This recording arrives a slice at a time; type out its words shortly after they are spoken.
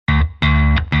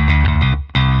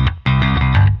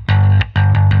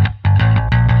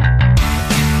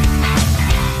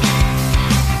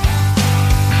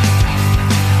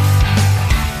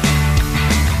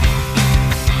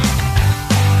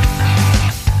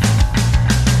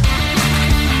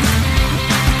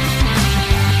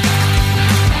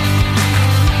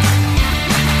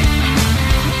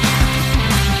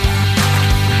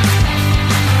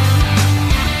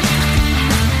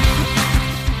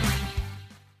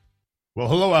Well,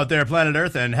 hello out there, planet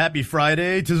Earth, and happy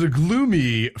Friday. 'Tis a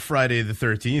gloomy Friday the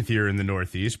 13th here in the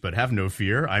Northeast, but have no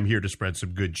fear. I'm here to spread some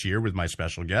good cheer with my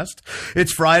special guest.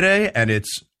 It's Friday, and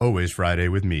it's always Friday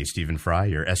with me, Stephen Fry,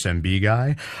 your SMB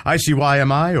guy.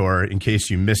 ICYMI, or in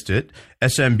case you missed it,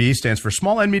 SMB stands for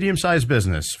Small and Medium-Sized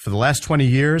Business. For the last 20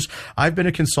 years, I've been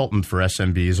a consultant for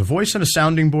SMBs, a voice and a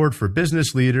sounding board for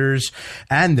business leaders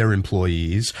and their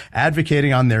employees,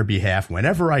 advocating on their behalf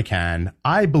whenever I can.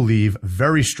 I believe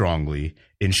very strongly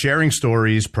in sharing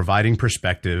stories, providing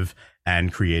perspective,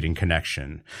 and creating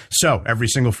connection. So every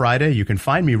single Friday, you can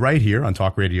find me right here on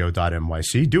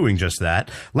talkradio.nyc doing just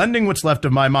that, lending what's left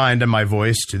of my mind and my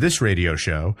voice to this radio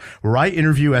show where I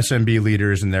interview SMB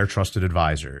leaders and their trusted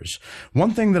advisors.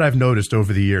 One thing that I've noticed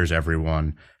over the years,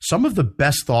 everyone, some of the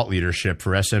best thought leadership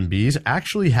for SMBs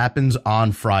actually happens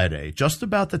on Friday, just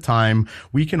about the time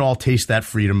we can all taste that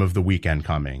freedom of the weekend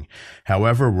coming.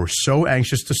 However, we're so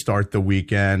anxious to start the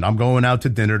weekend. I'm going out to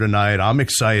dinner tonight. I'm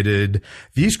excited.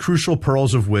 These crucial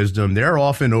pearls of wisdom, they're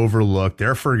often overlooked,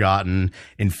 they're forgotten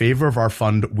in favor of our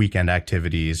fun weekend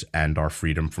activities and our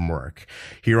freedom from work.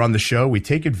 Here on the show, we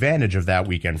take advantage of that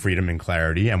weekend freedom and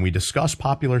clarity, and we discuss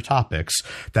popular topics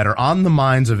that are on the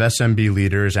minds of SMB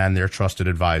leaders and their trusted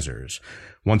advisors.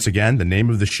 Once again, the name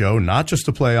of the show, not just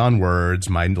a play on words.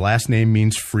 My last name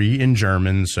means free in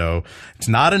German, so it's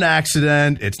not an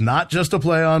accident. It's not just a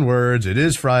play on words. It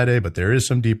is Friday, but there is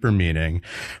some deeper meaning.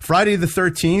 Friday the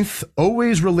 13th,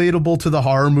 always relatable to the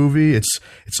horror movie. It's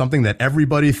something that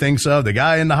everybody thinks of. The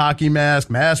guy in the hockey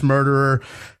mask, mass murderer.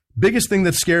 Biggest thing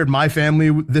that scared my family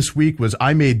this week was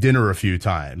I made dinner a few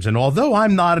times. And although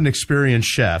I'm not an experienced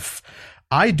chef,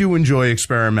 I do enjoy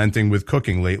experimenting with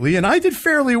cooking lately, and I did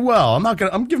fairly well.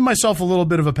 I'm giving myself a little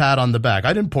bit of a pat on the back.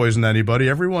 I didn't poison anybody.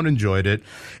 Everyone enjoyed it.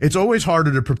 It's always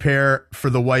harder to prepare for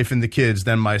the wife and the kids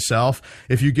than myself.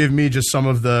 If you give me just some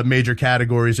of the major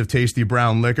categories of tasty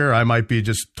brown liquor, I might be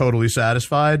just totally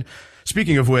satisfied.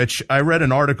 Speaking of which, I read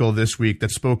an article this week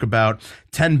that spoke about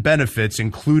 10 benefits,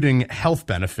 including health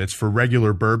benefits for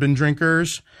regular bourbon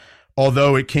drinkers.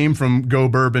 Although it came from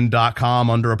GoBourbon.com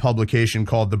under a publication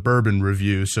called the Bourbon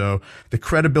Review, so the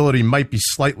credibility might be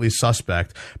slightly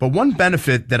suspect. But one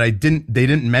benefit that they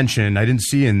didn't mention, I didn't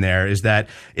see in there, is that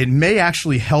it may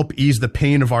actually help ease the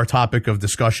pain of our topic of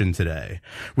discussion today,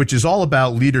 which is all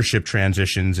about leadership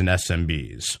transitions in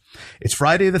SMBs. It's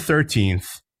Friday the 13th.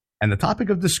 And the topic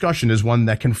of discussion is one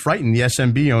that can frighten the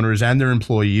SMB owners and their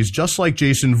employees, just like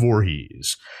Jason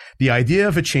Voorhees. The idea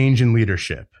of a change in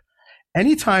leadership.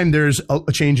 Anytime there's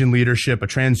a change in leadership, a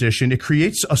transition, it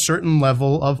creates a certain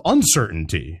level of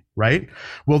uncertainty, right?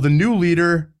 Will the new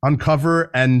leader uncover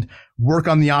and work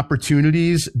on the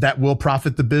opportunities that will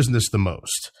profit the business the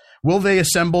most? Will they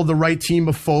assemble the right team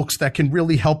of folks that can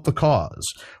really help the cause?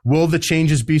 Will the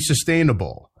changes be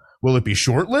sustainable? Will it be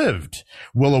short-lived?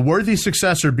 Will a worthy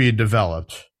successor be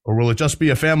developed? Or will it just be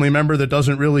a family member that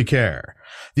doesn't really care?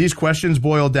 These questions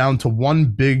boil down to one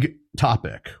big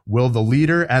topic. Will the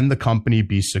leader and the company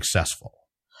be successful?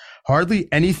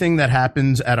 Hardly anything that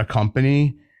happens at a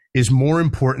company is more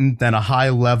important than a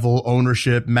high-level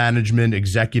ownership, management,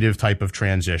 executive type of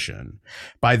transition.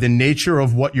 By the nature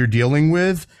of what you're dealing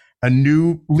with, a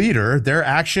new leader, their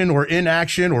action or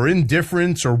inaction or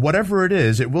indifference or whatever it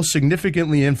is, it will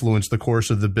significantly influence the course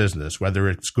of the business, whether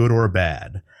it's good or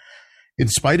bad. In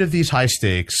spite of these high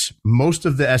stakes, most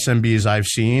of the SMBs I've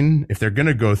seen, if they're going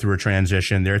to go through a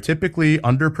transition, they're typically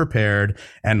underprepared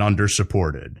and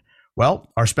undersupported.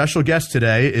 Well, our special guest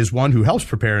today is one who helps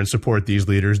prepare and support these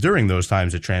leaders during those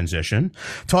times of transition.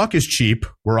 Talk is cheap.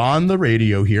 We're on the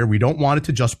radio here. We don't want it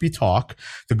to just be talk.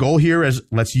 The goal here is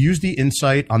let's use the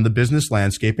insight on the business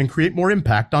landscape and create more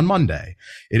impact on Monday.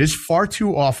 It is far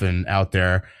too often out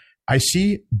there I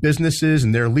see businesses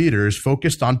and their leaders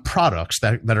focused on products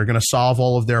that are going to solve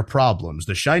all of their problems.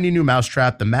 The shiny new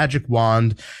mousetrap, the magic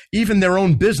wand, even their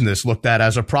own business looked at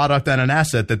as a product and an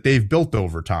asset that they've built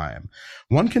over time.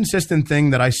 One consistent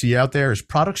thing that I see out there is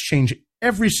products change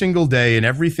every single day in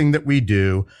everything that we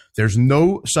do. There's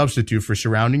no substitute for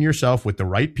surrounding yourself with the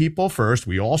right people first.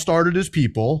 We all started as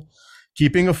people.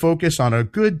 Keeping a focus on a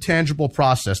good, tangible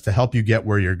process to help you get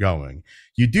where you're going.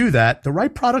 You do that, the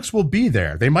right products will be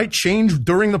there. They might change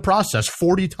during the process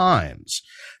 40 times,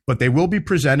 but they will be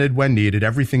presented when needed.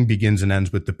 Everything begins and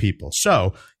ends with the people.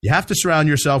 So you have to surround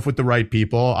yourself with the right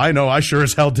people. I know I sure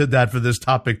as hell did that for this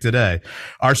topic today.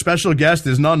 Our special guest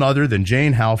is none other than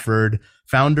Jane Halford,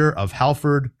 founder of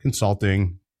Halford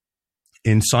Consulting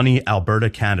in sunny Alberta,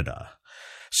 Canada.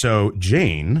 So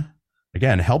Jane,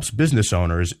 again, helps business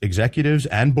owners, executives,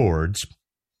 and boards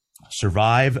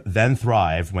survive, then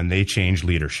thrive when they change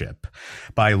leadership.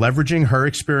 By leveraging her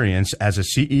experience as a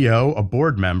CEO, a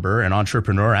board member, an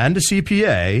entrepreneur, and a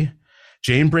CPA,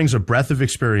 Jane brings a breadth of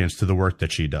experience to the work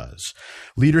that she does.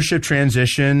 Leadership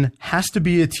transition has to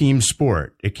be a team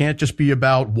sport. It can't just be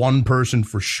about one person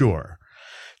for sure.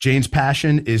 Jane's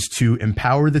passion is to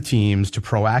empower the teams to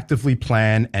proactively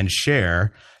plan and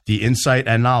share the insight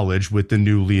and knowledge with the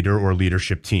new leader or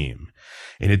leadership team.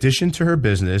 In addition to her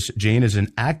business, Jane is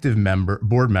an active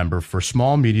board member for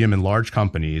small, medium, and large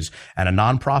companies and a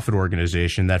nonprofit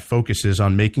organization that focuses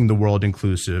on making the world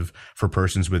inclusive for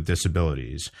persons with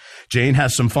disabilities. Jane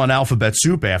has some fun alphabet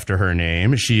soup after her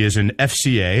name. She is an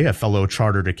FCA, a fellow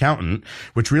chartered accountant,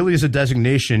 which really is a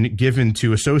designation given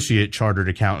to associate chartered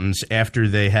accountants after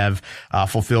they have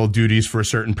fulfilled duties for a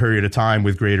certain period of time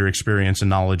with greater experience and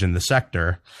knowledge in the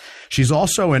sector. She's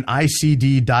also an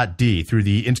ICD.D through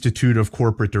the Institute of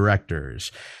Corporate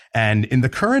Directors. And in the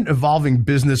current evolving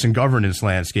business and governance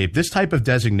landscape, this type of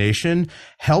designation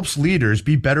helps leaders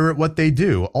be better at what they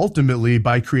do, ultimately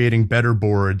by creating better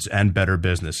boards and better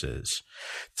businesses.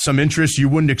 Some interests you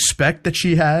wouldn't expect that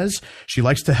she has. She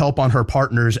likes to help on her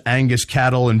partner's Angus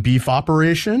cattle and beef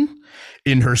operation.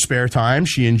 In her spare time,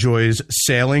 she enjoys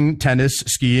sailing, tennis,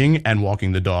 skiing, and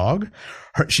walking the dog.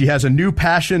 She has a new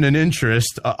passion and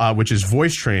interest, which is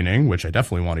voice training, which I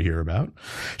definitely want to hear about.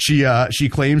 She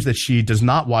claims that she does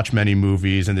not watch many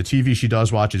movies, and the TV she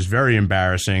does watch is very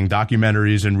embarrassing,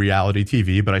 documentaries and reality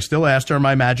TV, but I still asked her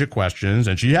my magic questions,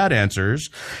 and she had answers.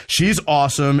 She's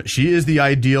awesome. She is the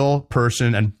ideal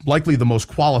person and likely the most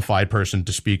qualified person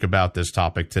to speak about this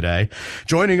topic today.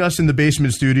 Joining us in the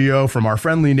basement studio from our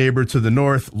friendly neighbor to the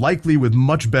north, likely with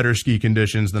much better ski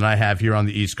conditions than I have here on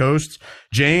the East Coast,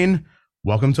 Jane,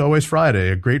 welcome to Always Friday.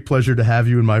 A great pleasure to have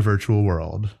you in my virtual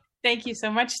world. Thank you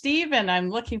so much, Steve, and I'm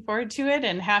looking forward to it.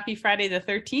 And happy Friday the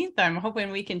 13th. I'm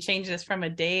hoping we can change this from a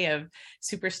day of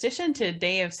superstition to a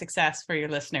day of success for your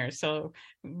listeners. So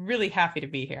really happy to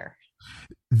be here.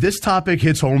 This topic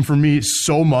hits home for me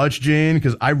so much, Jane,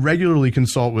 because I regularly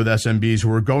consult with SMBs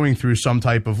who are going through some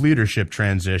type of leadership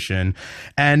transition,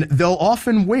 and they'll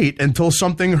often wait until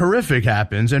something horrific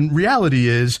happens. And reality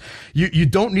is, you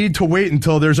don't need to wait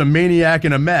until there's a maniac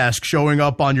in a mask showing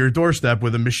up on your doorstep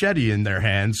with a machete in their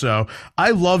hand. So I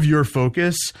love your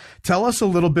focus. Tell us a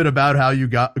little bit about how you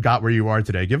got where you are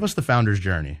today. Give us the founder's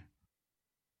journey.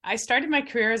 I started my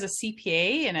career as a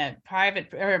CPA in a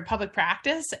private or public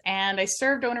practice, and I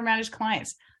served owner-managed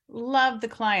clients. Loved the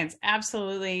clients,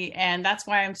 absolutely. And that's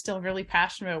why I'm still really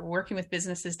passionate about working with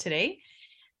businesses today.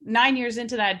 9 years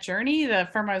into that journey, the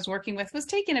firm I was working with was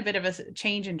taking a bit of a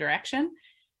change in direction.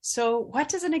 So what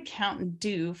does an accountant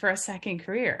do for a second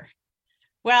career?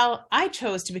 Well, I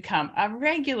chose to become a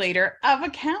regulator of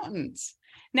accountants.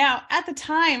 Now, at the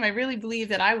time, I really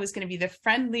believed that I was going to be the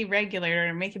friendly regulator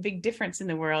and make a big difference in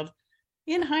the world.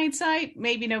 In hindsight,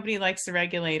 maybe nobody likes the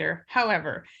regulator.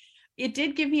 However, it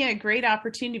did give me a great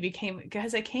opportunity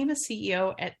because I became a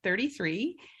CEO at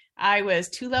 33. I was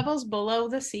 2 levels below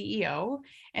the CEO.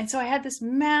 And so I had this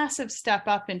massive step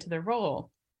up into the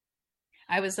role.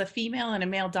 I was a female in a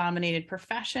male-dominated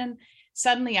profession.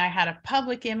 Suddenly, I had a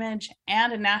public image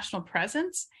and a national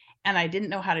presence, and I didn't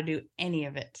know how to do any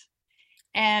of it.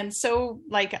 And so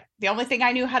the only thing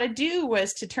I knew how to do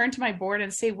was to turn to my board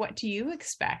and say, what do you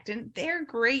expect? And they're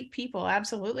great people,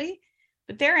 absolutely.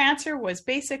 But their answer was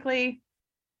basically,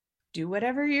 do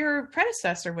whatever your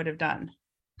predecessor would have done.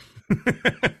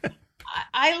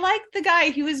 I liked the guy.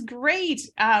 He was great,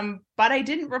 but I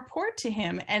didn't report to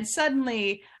him. And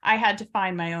suddenly I had to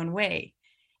find my own way.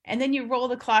 And then you roll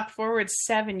the clock forward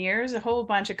 7 years, a whole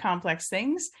bunch of complex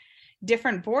things,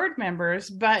 different board members,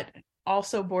 but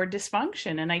also board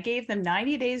dysfunction. And I gave them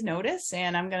 90 days notice,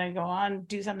 and I'm going to go on,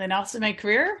 do something else in my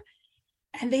career.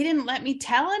 And they didn't let me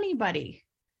tell anybody.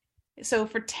 So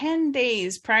for 10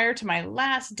 days prior to my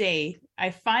last day,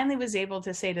 I finally was able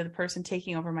to say to the person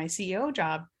taking over my CEO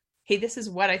job, hey, this is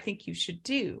what I think you should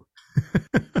do.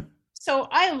 So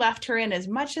I left her in as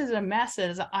much as a mess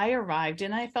as I arrived,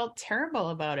 and I felt terrible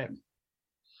about it.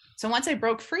 So once I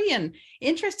broke free, and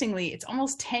interestingly, it's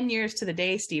almost 10 years to the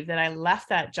day, Steve, that I left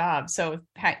that job. So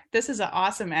this is an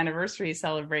awesome anniversary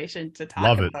celebration to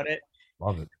talk about it.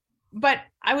 Love it. But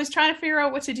I was trying to figure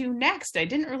out what to do next. I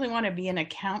didn't really want to be an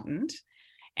accountant.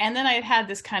 And then I had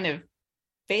this kind of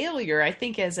failure, I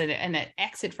think, as an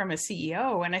exit from a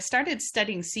CEO. And I started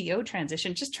studying CEO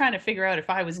transition, just trying to figure out if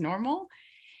I was normal.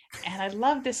 And I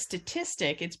love this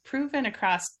statistic. It's proven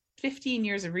across 15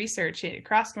 years of research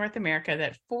across North America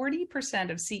that 40%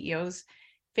 of CEOs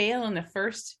fail in the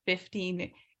first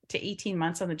 15 to 18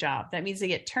 months on the job. That means they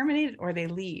get terminated or they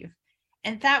leave.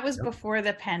 And that was before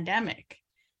the pandemic.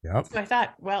 Yep. So I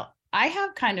thought, well, I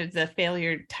have kind of the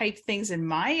failure type things in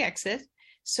my exit.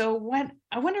 So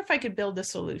I wonder if I could build a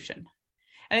solution.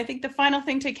 And I think the final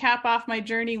thing to cap off my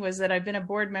journey was that I've been a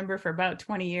board member for about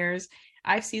 20 years.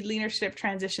 I've seen leadership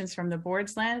transitions from the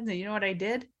board's lens. And you know what I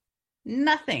did?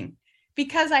 Nothing,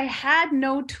 because I had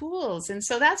no tools. And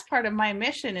so that's part of my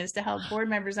mission, is to help board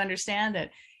members understand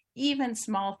that even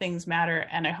small things matter.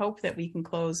 And I hope that we can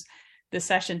close the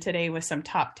session today with some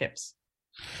top tips.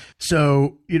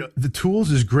 So, the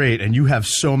tools is great, and you have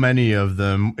so many of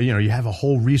them. You have a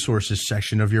whole resources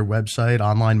section of your website,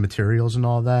 online materials and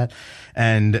all that.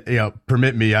 And,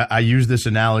 permit me, I use this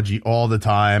analogy all the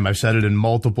time. I've said it in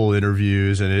multiple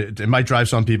interviews, and it might drive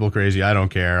some people crazy. I don't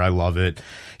care. I love it.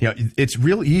 It's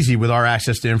real easy with our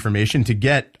access to information to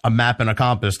get a map and a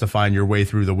compass to find your way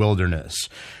through the wilderness.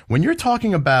 When you're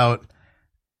talking about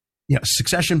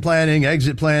succession planning,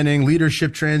 exit planning,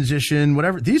 leadership transition,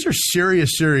 whatever. These are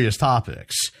serious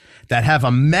topics that have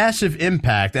a massive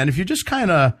impact. And if you just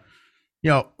kind of,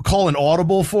 call an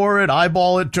audible for it,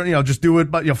 eyeball it, just do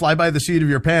it, but fly by the seat of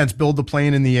your pants, build the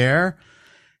plane in the air,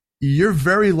 you're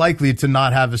very likely to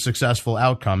not have a successful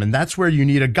outcome. And that's where you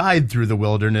need a guide through the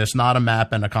wilderness, not a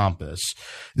map and a compass.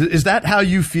 Is that how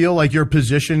you feel like your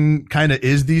position kind of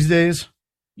is these days?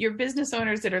 Your business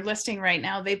owners that are listening right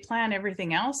now, they plan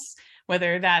everything else,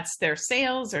 whether that's their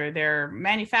sales or their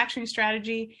manufacturing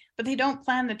strategy, but they don't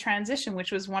plan the transition,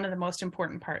 which was one of the most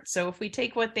important parts. So if we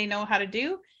take what they know how to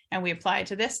do and we apply it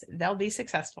to this, they'll be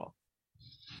successful.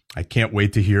 I can't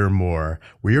wait to hear more.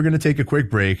 We are going to take a quick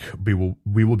break.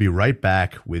 We will be right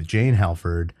back with Jane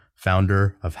Halford,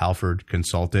 founder of Halford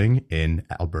Consulting in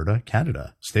Alberta,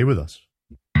 Canada. Stay with us.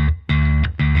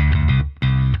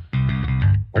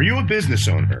 Are you a business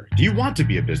owner? Do you want to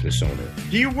be a business owner?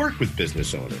 Do you work with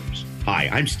business owners? Hi,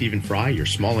 I'm Stephen Fry, your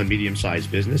small and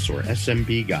medium-sized business, or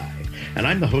SMB guy, and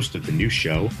I'm the host of the new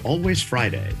show, Always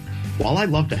Friday. While I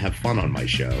love to have fun on my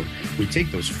show, we take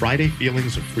those Friday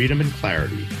feelings of freedom and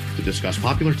clarity to discuss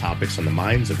popular topics on the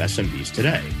minds of SMBs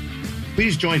today.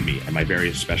 Please join me and my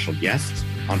various special guests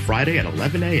on Friday at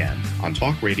 11 a.m. on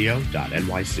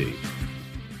talkradio.nyc.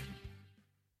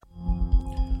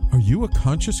 Are you a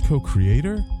conscious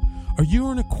co-creator? Are you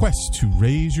on a quest to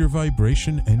raise your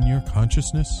vibration and your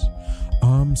consciousness?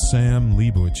 I'm Sam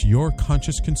Leibowitz, your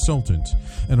conscious consultant,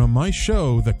 and on my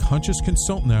show, The Conscious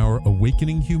Consultant Hour,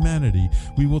 Awakening Humanity,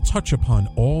 we will touch upon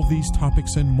all these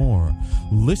topics and more.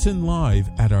 Listen live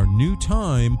at our new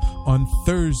time on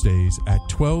Thursdays at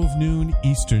 12 noon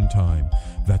Eastern Time.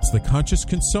 That's The Conscious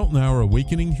Consultant Hour,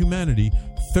 Awakening Humanity,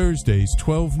 Thursdays,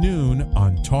 12 noon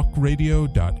on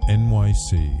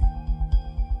talkradio.nyc.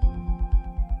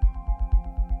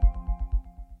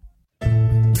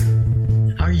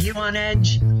 Are you on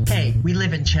edge? Hey, we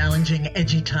live in challenging,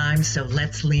 edgy times, so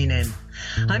let's lean in.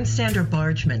 I'm Sandra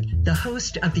Bargman, the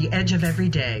host of The Edge of Every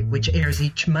Day, which airs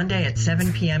each Monday at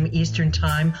 7 p.m. Eastern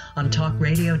Time on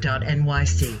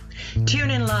talkradio.nyc. Tune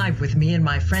in live with me and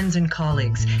my friends and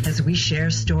colleagues as we share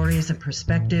stories and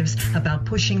perspectives about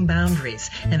pushing boundaries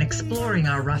and exploring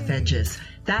our rough edges.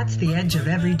 That's The Edge of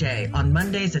Every Day on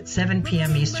Mondays at 7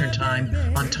 p.m. Eastern Time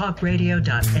on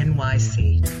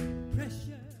talkradio.nyc.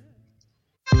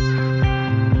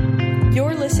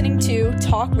 You're listening to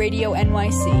Talk Radio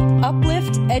NYC.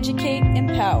 Uplift, educate,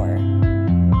 empower.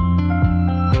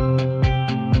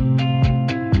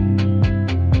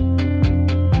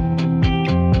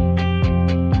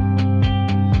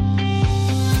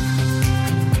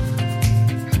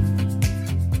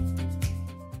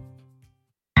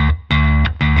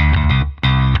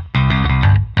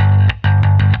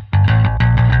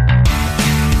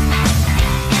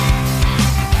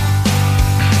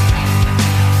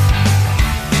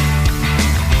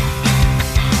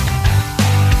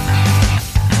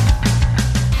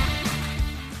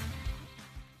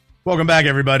 Welcome back,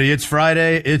 everybody. It's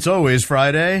Friday. It's always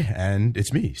Friday. And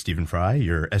it's me, Stephen Fry,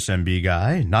 your SMB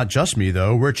guy. Not just me,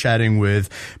 though. We're chatting with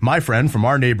my friend from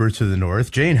our neighbor to the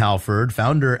north, Jane Halford,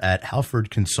 founder at Halford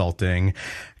Consulting,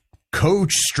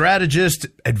 coach, strategist,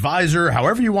 advisor,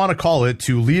 however you want to call it,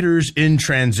 to leaders in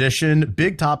transition.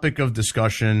 Big topic of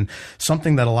discussion,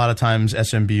 something that a lot of times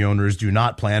SMB owners do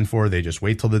not plan for. They just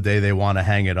wait till the day they want to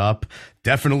hang it up.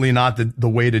 Definitely not the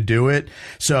way to do it.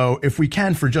 So if we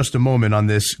can, for just a moment on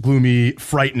this gloomy,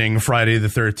 frightening Friday the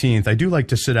 13th, I do like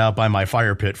to sit out by my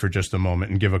fire pit for just a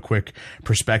moment and give a quick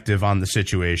perspective on the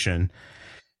situation.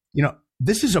 You know,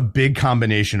 this is a big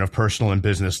combination of personal and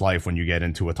business life when you get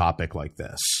into a topic like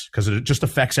this, because it just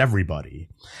affects everybody.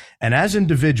 And as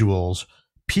individuals,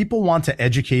 people want to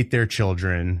educate their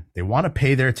children, they want to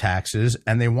pay their taxes,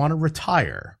 and they want to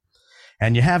retire.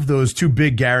 And you have those two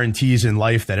big guarantees in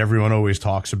life that everyone always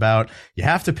talks about. You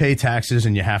have to pay taxes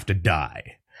and you have to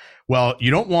die. Well,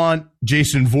 you don't want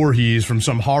Jason Voorhees from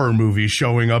some horror movie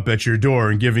showing up at your door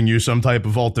and giving you some type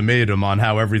of ultimatum on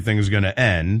how everything is going to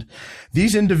end.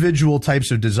 These individual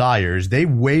types of desires, they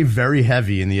weigh very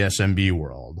heavy in the SMB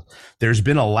world. There's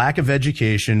been a lack of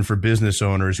education for business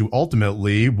owners who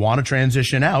ultimately want to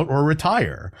transition out or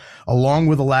retire, along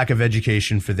with a lack of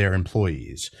education for their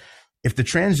employees. If the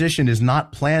transition is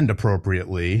not planned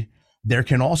appropriately, there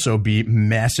can also be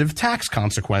massive tax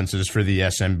consequences for the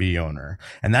SMB owner.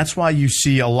 And that's why you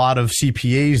see a lot of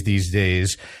CPAs these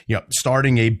days,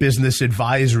 starting a business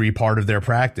advisory part of their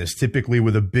practice, typically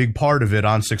with a big part of it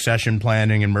on succession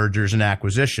planning and mergers and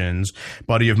acquisitions.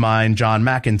 Buddy of mine, John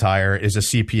McIntyre, is a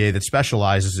CPA that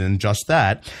specializes in just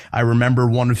that. I remember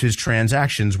one of his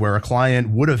transactions where a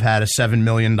client would have had a $7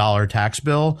 million tax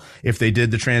bill if they did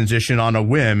the transition on a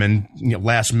whim and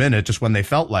last minute, just when they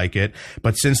felt like it.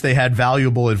 But since they had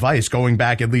valuable advice going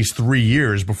back at least 3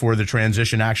 years before the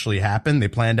transition actually happened, they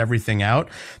planned everything out,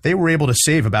 they were able to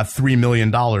save about $3 million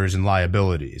in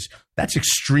liabilities. That's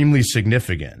extremely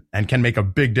significant and can make a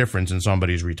big difference in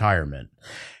somebody's retirement.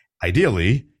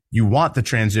 Ideally, you want the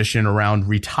transition around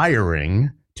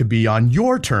retiring to be on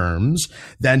your terms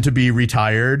than to be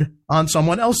retired on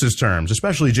someone else's terms,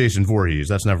 especially Jason Voorhees.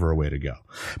 That's never a way to go.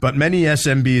 But many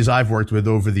SMBs I've worked with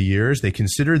over the years, they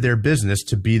consider their business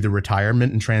to be the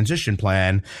retirement and transition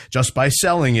plan. Just by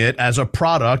selling it as a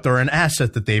product or an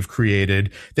asset that they've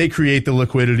created, they create the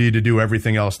liquidity to do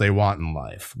everything else they want in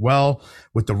life. Well,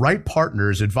 with the right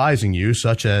partners advising you,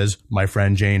 such as my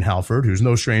friend Jane Halford, who's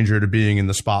no stranger to being in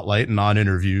the spotlight and on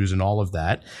interviews and all of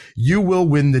that, you will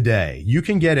win the day. You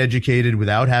can get educated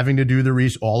without having to do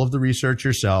all of the research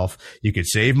yourself. You could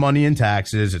save money in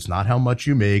taxes. It's not how much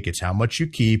you make, it's how much you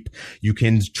keep. You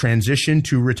can transition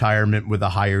to retirement with a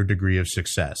higher degree of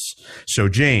success. So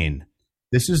Jane,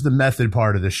 this is the method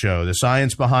part of the show, the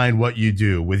science behind what you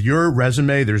do. With your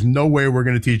resume, there's no way we're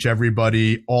going to teach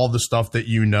everybody all the stuff that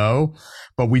you know,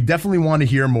 but we definitely want to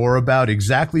hear more about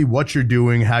exactly what you're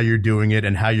doing, how you're doing it,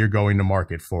 and how you're going to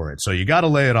market for it. So you got to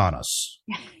lay it on us.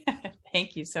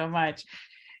 Thank you so much.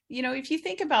 If you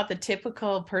think about the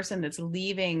typical person that's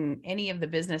leaving any of the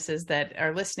businesses that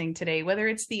are listening today, whether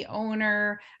it's the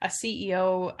owner, a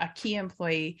CEO, a key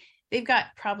employee, they've got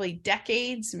probably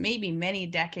decades, maybe many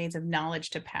decades of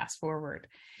knowledge to pass forward.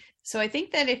 So I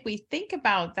think that if we think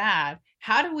about that,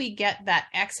 how do we get that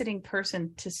exiting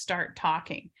person to start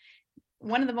talking?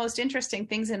 One of the most interesting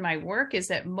things in my work is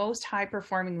that most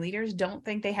high-performing leaders don't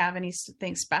think they have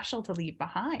anything special to leave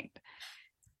behind.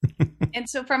 And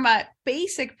so from a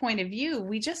basic point of view,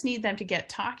 we just need them to get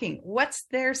talking. What's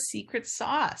their secret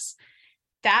sauce?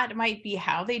 That might be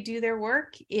how they do their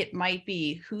work. It might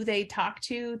be who they talk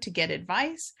to get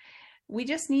advice. We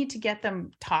just need to get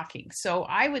them talking. So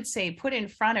I would say put in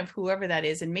front of whoever that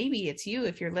is, and maybe it's you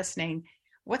if you're listening,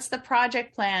 what's the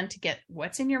project plan to get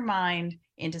what's in your mind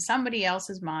into somebody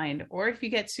else's mind? Or if you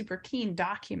get super keen,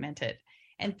 document it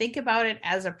and think about it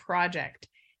as a project.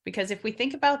 Because if we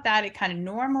think about that, it kind of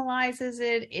normalizes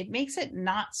it. It makes it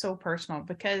not so personal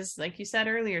because, like you said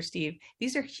earlier, Steve,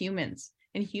 these are humans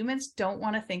and humans don't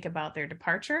want to think about their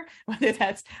departure, whether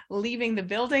that's leaving the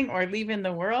building or leaving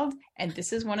the world. And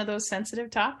this is one of those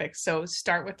sensitive topics. So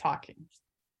start with talking.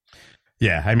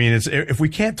 Yeah, I mean, if we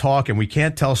can't talk and we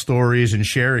can't tell stories and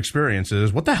share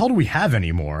experiences, what the hell do we have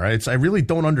anymore? I really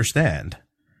don't understand.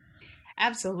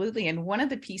 Absolutely. And one of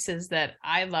the pieces that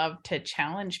I love to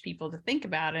challenge people to think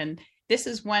about, and this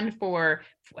is one for,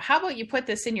 how about you put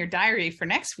this in your diary for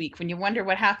next week when you wonder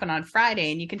what happened on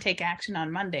Friday and you can take action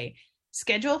on Monday.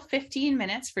 Schedule 15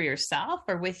 minutes for yourself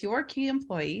or with your key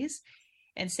employees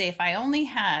and say, if I only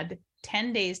had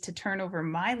 10 days to turn over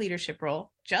my leadership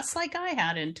role, just like I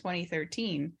had in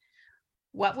 2013,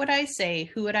 what would I say?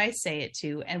 Who would I say it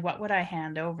to? And what would I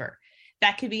hand over?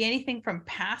 That could be anything from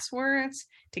passwords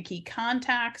to key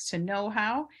contacts to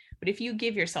know-how. But if you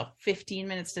give yourself 15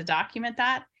 minutes to document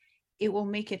that, it will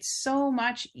make it so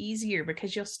much easier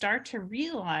because you'll start to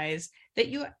realize that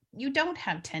you don't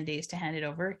have 10 days to hand it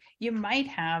over. You might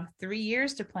have 3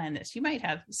 years to plan this. You might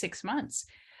have 6 months,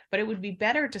 but it would be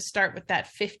better to start with that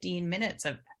 15 minutes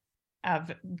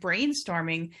of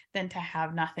brainstorming than to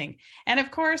have nothing. And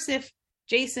of course, if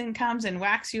Jason comes and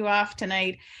whacks you off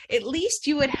tonight, at least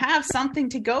you would have something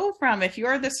to go from if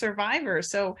you're the survivor.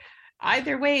 So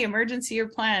either way, emergency or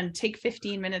plan, take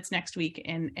 15 minutes next week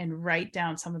and write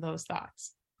down some of those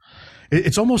thoughts.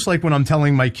 It's almost like when I'm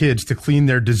telling my kids to clean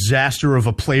their disaster of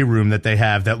a playroom that they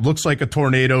have that looks like a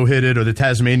tornado hit it or the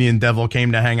Tasmanian devil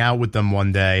came to hang out with them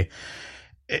one day.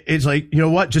 It's like, you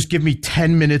know what? Just give me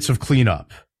 10 minutes of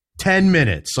cleanup. 10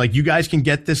 minutes. Like, you guys can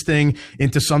get this thing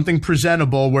into something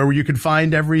presentable where you can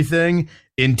find everything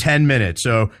in 10 minutes.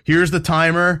 So here's the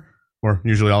timer, or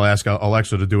usually I'll ask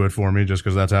Alexa to do it for me just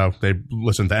because that's how they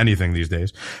listen to anything these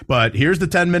days. But here's the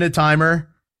 10-minute timer.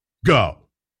 Go.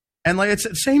 And like, it's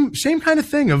the same kind of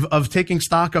thing of taking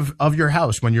stock of your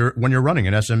house when you're running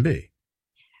an SMB.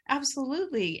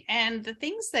 Absolutely. And the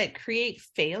things that create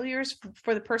failures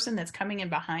for the person that's coming in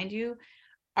behind you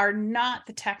are not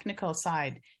the technical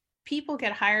side. People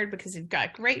get hired because they've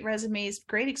got great resumes,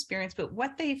 great experience, but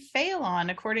what they fail on,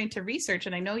 according to research,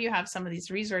 and I know you have some of these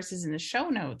resources in the show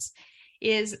notes,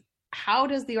 is how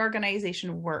does the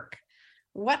organization work?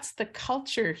 What's the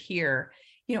culture here?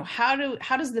 You know, how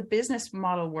does the business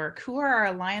model work? Who are our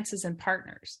alliances and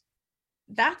partners?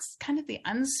 That's kind of the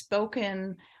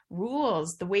unspoken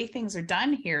rules, the way things are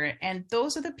done here. And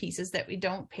those are the pieces that we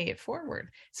don't pay it forward.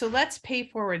 So let's pay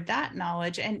forward that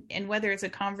knowledge. And whether it's a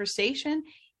conversation,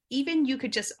 even you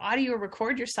could just audio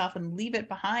record yourself and leave it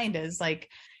behind as like,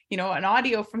 you know, an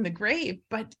audio from the grave,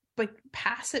 but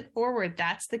pass it forward.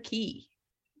 That's the key.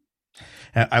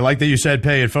 I like that you said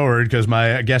pay it forward, because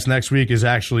my guest next week is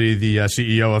actually the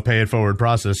CEO of Pay It Forward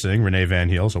Processing, Renee Van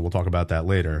Heel. So we'll talk about that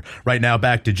later. Right now,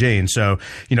 back to Jane. So,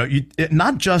 you know,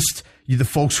 not just the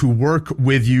folks who work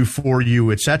with you, for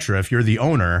you, etc. If you're the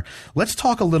owner, let's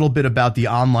talk a little bit about the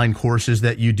online courses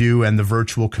that you do and the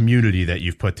virtual community that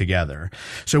you've put together.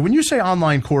 So when you say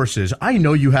online courses, I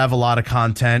know you have a lot of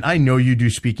content. I know you do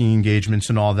speaking engagements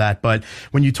and all that. But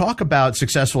when you talk about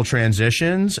successful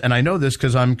transitions, and I know this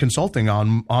because I'm consulting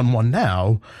on one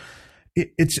now,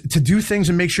 it's to do things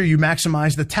and make sure you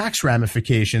maximize the tax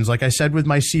ramifications. Like I said with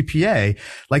my CPA,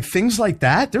 like things like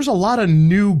that, there's a lot of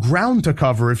new ground to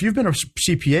cover. If you've been a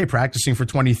CPA practicing for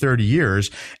 20, 30 years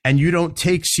and you don't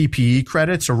take CPE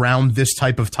credits around this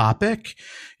type of topic,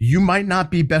 you might not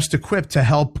be best equipped to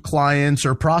help clients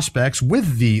or prospects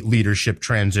with the leadership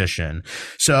transition.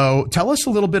 So tell us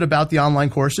a little bit about the online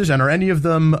courses, and are any of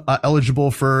them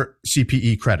eligible for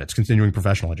CPE credits, continuing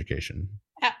professional education?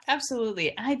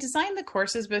 Absolutely. I designed the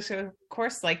courses because, of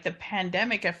course, like the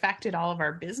pandemic affected all of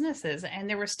our businesses and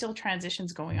there were still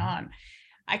transitions going on.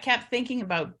 I kept thinking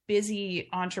about busy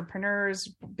entrepreneurs,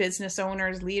 business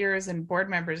owners, leaders, and board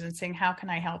members and saying, how can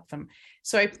I help them?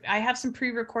 So I have some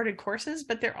pre-recorded courses,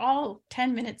 but they're all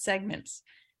 10-minute segments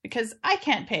because I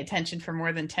can't pay attention for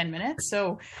more than 10 minutes.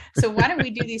 So why don't we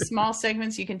do these small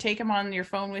segments? You can take them on your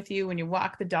phone with you when you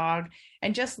walk the dog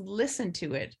and just listen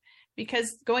to it.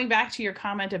 Because going back to your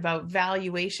comment about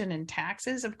valuation and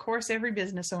taxes, of course, every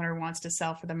business owner wants to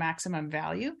sell for the maximum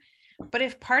value. But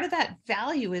if part of that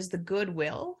value is the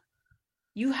goodwill,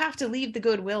 you have to leave the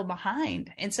goodwill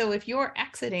behind. And so if you're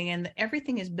exiting and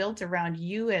everything is built around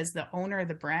you as the owner of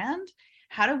the brand,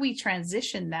 how do we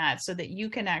transition that so that you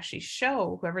can actually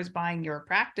show whoever's buying your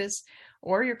practice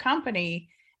or your company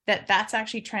that that's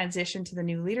actually transitioned to the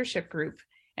new leadership group?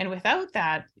 And without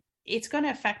that, it's going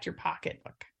to affect your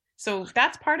pocketbook. So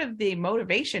that's part of the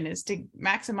motivation, is to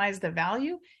maximize the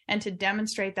value and to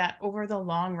demonstrate that over the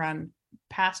long run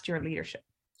past your leadership.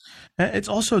 It's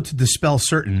also to dispel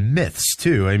certain myths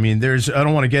too. I mean, I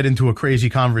don't want to get into a crazy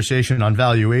conversation on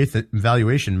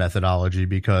valuation methodology,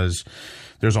 because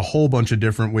there's a whole bunch of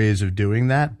different ways of doing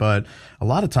that. But a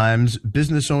lot of times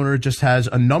business owner just has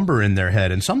a number in their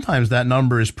head. And sometimes that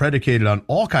number is predicated on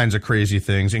all kinds of crazy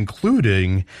things,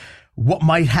 including what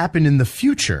might happen in the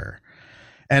future.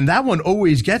 And that one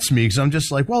always gets me, because I'm just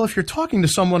like, well, if you're talking to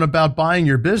someone about buying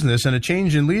your business and a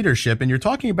change in leadership, and you're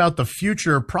talking about the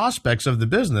future prospects of the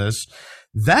business,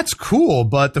 that's cool.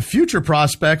 But the future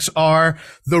prospects are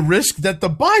the risk that the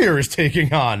buyer is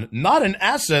taking on, not an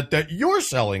asset that you're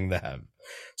selling them.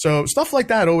 So stuff like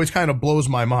that always kind of blows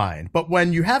my mind. But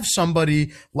when you have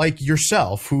somebody like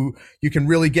yourself who you can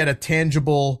really get a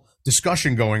tangible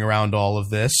discussion going around all of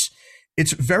this,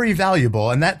 it's very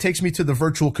valuable. And that takes me to the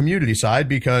virtual community side,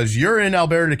 because you're in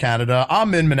Alberta, Canada.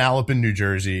 I'm in Manalapan, New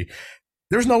Jersey.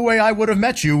 There's no way I would have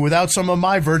met you without some of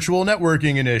my virtual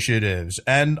networking initiatives.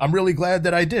 And I'm really glad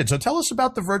that I did. So tell us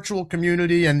about the virtual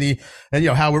community and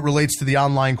how it relates to the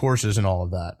online courses and all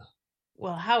of that.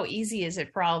 Well, how easy is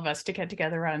it for all of us to get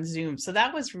together on Zoom? So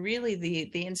that was really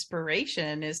the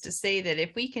inspiration, is to say that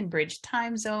if we can bridge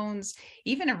time zones,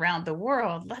 even around the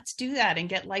world, let's do that and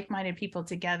get like-minded people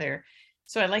together.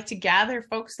 So I like to gather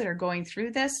folks that are going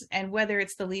through this, and whether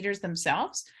it's the leaders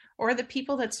themselves or the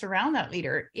people that surround that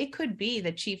leader, it could be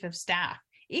the chief of staff,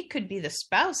 it could be the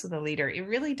spouse of the leader. It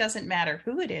really doesn't matter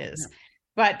who it is. No.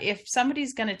 But if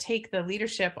somebody's going to take the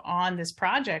leadership on this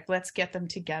project, let's get them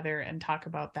together and talk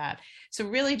about that. So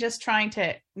really just trying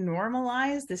to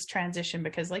normalize this transition,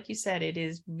 because like you said, it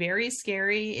is very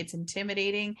scary, it's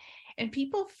intimidating, and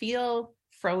people feel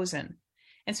frozen.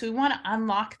 And so we want to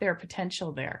unlock their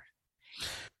potential there.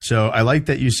 So I like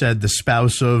that you said the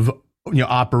spouse of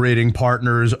operating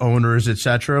partners, owners,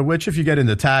 etc., which if you get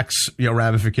into tax,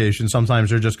 ramifications, sometimes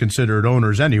they're just considered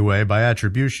owners anyway by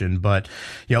attribution. But,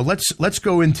 let's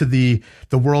go into the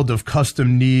world of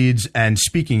custom needs and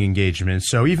speaking engagements.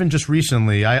 So even just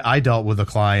recently, I dealt with a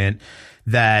client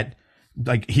that,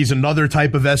 like, he's another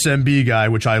type of SMB guy,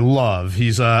 which I love.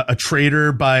 He's a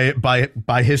trader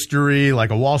by history, like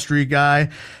a Wall Street guy,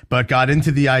 but got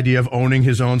into the idea of owning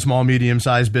his own small,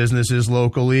 medium-sized businesses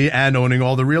locally and owning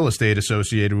all the real estate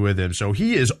associated with him. So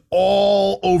he is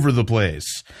all over the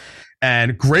place.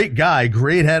 And great guy,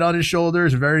 great head on his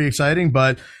shoulders, very exciting,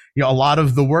 but a lot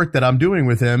of the work that I'm doing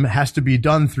with him has to be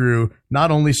done through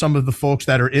not only some of the folks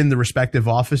that are in the respective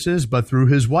offices, but through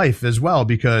his wife as well,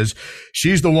 because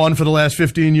she's the one for the last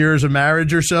 15 years of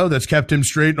marriage or so that's kept him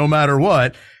straight no matter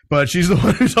what. But she's the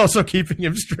one who's also keeping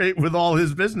him straight with all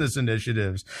his business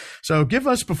initiatives. So give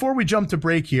us, before we jump to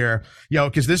break here,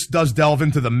 because this does delve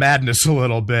into the madness a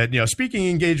little bit. Speaking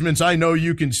engagements, I know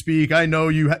you can speak. I know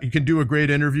you can do a great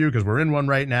interview because we're in one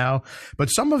right now. But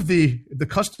some of the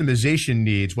customization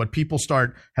needs, what people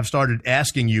have started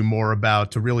asking you more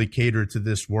about to really cater to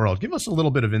this world. Give us a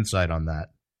little bit of insight on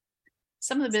that.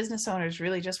 Some of the business owners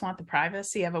really just want the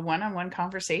privacy of a one-on-one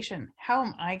conversation. How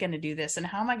am I going to do this? And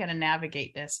how am I going to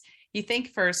navigate this? You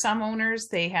think for some owners,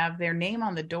 they have their name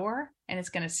on the door and it's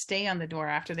going to stay on the door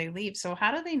after they leave. So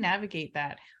how do they navigate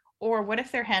that? Or what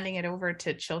if they're handing it over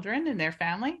to children and their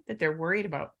family that they're worried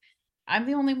about? I'm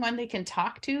the only one they can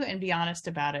talk to and be honest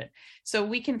about it. So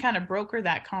we can kind of broker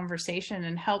that conversation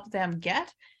and help them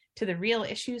get to the real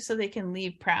issues so they can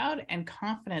leave proud and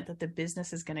confident that the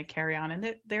business is going to carry on and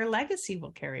that their legacy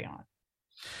will carry on.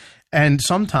 And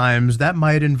sometimes that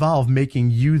might involve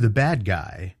making you the bad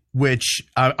guy, which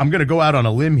I'm going to go out on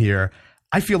a limb here.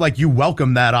 I feel like you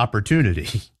welcome that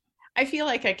opportunity. I feel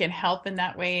like I can help in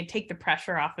that way and take the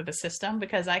pressure off of the system,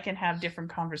 because I can have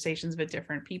different conversations with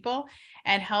different people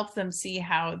and help them see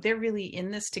how they're really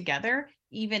in this together,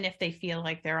 even if they feel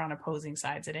like they're on opposing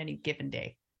sides at any given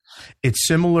day. It's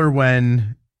similar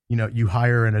when, you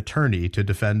hire an attorney to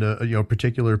defend a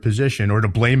particular position or to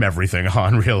blame everything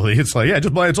on, really. It's like,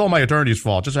 it's all my attorney's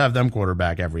fault. Just have them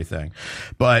quarterback everything.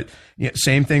 But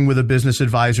same thing with a business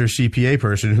advisor, CPA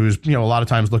person who's, a lot of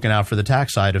times looking out for the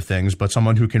tax side of things, but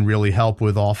someone who can really help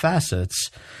with all facets.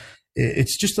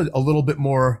 It's just a little bit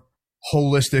more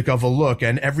holistic of a look,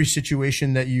 and every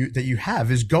situation that you have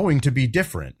is going to be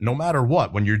different no matter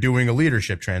what when you're doing a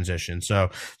leadership transition. So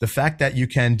the fact that you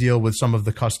can deal with some of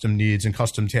the custom needs and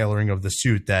custom tailoring of the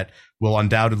suit that will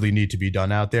undoubtedly need to be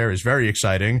done out there is very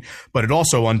exciting, but it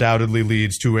also undoubtedly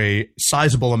leads to a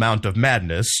sizable amount of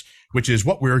madness, which is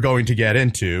what we're going to get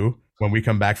into when we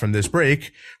come back from this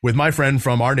break with my friend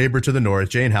from our neighbor to the north,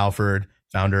 Jane Halford,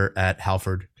 founder at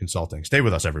Halford Consulting. Stay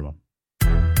with us, everyone.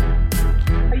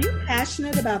 Are you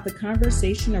passionate about the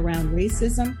conversation around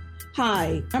racism?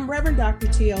 Hi, I'm Reverend Dr.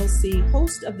 TLC,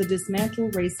 host of the Dismantle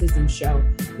Racism Show,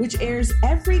 which airs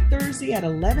every Thursday at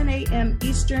 11 a.m.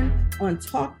 Eastern on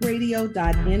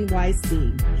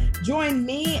talkradio.nyc. Join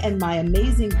me and my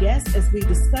amazing guests as we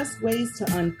discuss ways to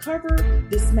uncover,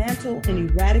 dismantle,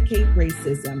 and eradicate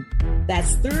racism.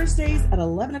 That's Thursdays at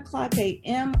 11 o'clock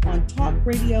a.m. on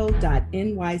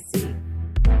talkradio.nyc.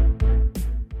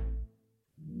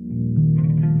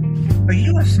 Are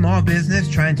you a small business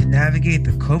trying to navigate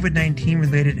the COVID-19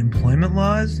 related employment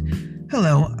laws?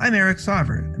 Hello, I'm Eric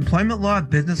Sauver, employment law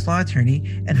business law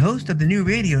attorney and host of the new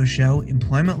radio show,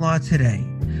 Employment Law Today.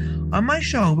 On my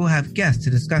show, we'll have guests to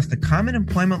discuss the common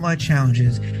employment law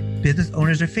challenges business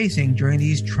owners are facing during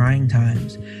these trying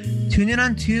times. Tune in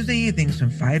on Tuesday evenings from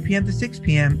 5 p.m. to 6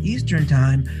 p.m. Eastern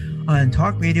Time on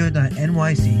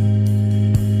talkradio.nyc.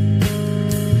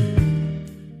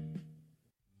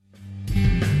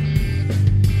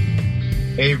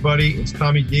 Hey everybody, it's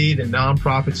Tommy D, the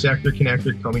Nonprofit Sector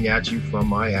Connector, coming at you from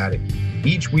my attic.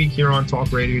 Each week here on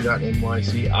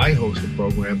talkradio.nyc, I host the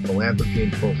program Philanthropy in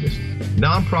Focus.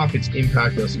 Nonprofits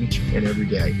impact us each and every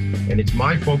day, and it's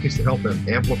my focus to help them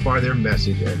amplify their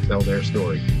message and tell their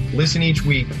story. Listen each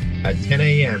week at 10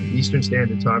 a.m. Eastern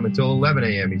Standard Time until 11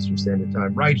 a.m. Eastern Standard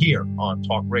Time right here on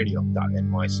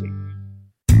talkradio.nyc.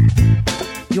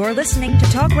 You're listening to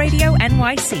Talk Radio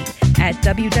NYC at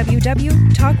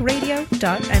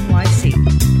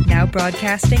www.talkradio.nyc. Now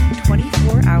broadcasting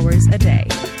 24 hours a day.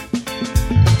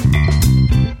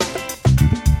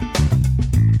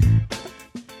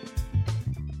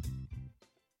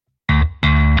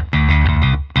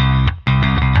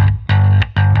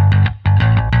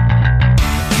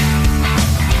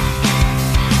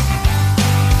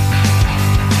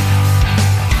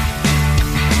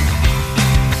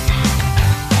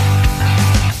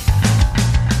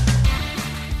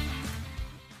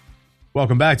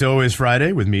 Welcome back to Always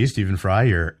Friday with me, Stephen Fry,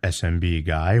 your SMB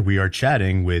guy. We are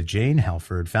chatting with Jane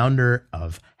Halford, founder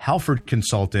of Halford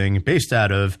Consulting, based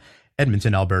out of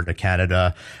Edmonton, Alberta,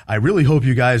 Canada. I really hope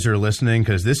you guys are listening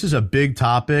because this is a big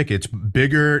topic. It's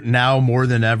bigger now more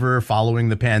than ever following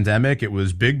the pandemic. It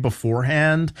was big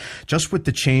beforehand, just with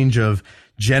the change of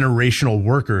generational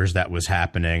workers that was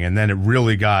happening. And then it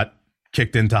really got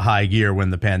kicked into high gear when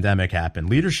the pandemic happened.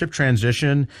 Leadership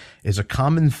transition is a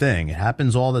common thing. It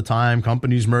happens all the time.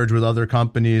 Companies merge with other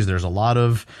companies. There's a lot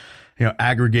of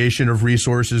aggregation of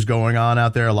resources going on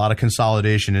out there, a lot of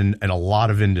consolidation in a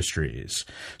lot of industries.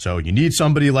 So you need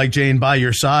somebody like Jane by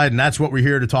your side, and that's what we're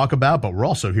here to talk about. But we're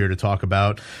also here to talk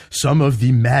about some of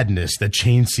the madness that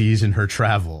Jane sees in her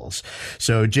travels.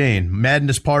 So Jane,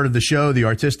 madness part of the show, the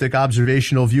artistic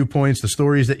observational viewpoints, the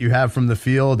stories that you have from the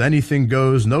field, anything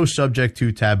goes, no subject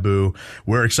too taboo.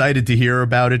 We're excited to hear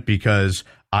about it because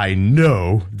I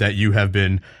know that you have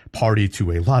been party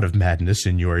to a lot of madness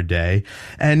in your day.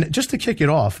 And just to kick it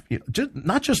off,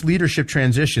 not just leadership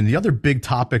transition, the other big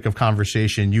topic of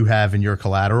conversation you have in your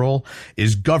collateral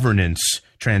is governance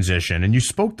transition. And you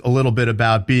spoke a little bit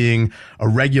about being a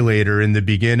regulator in the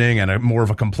beginning and more of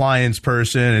a compliance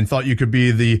person, and thought you could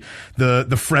be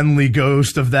the friendly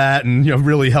ghost of that and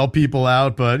really help people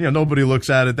out. But nobody looks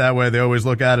at it that way. They always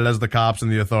look at it as the cops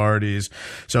and the authorities.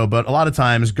 So, but a lot of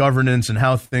times governance and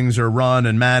how things are run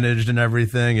and managed and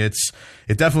everything,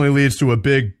 it definitely leads to a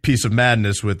big piece of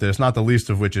madness with this, not the least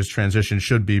of which is transition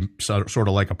should be sort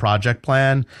of like a project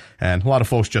plan. And a lot of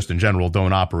folks just in general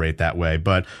don't operate that way.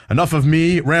 But enough of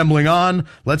me rambling on.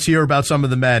 Let's hear about some of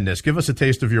the madness. Give us a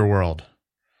taste of your world.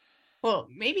 Well,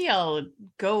 maybe I'll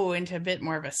go into a bit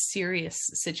more of a serious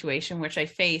situation, which I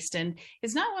faced. And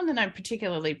it's not one that I'm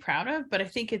particularly proud of, but I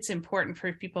think it's important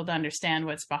for people to understand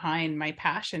what's behind my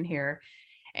passion here.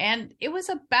 And it was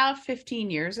about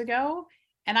 15 years ago.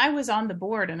 And I was on the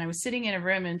board and I was sitting in a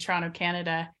room in Toronto,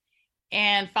 Canada,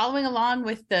 and following along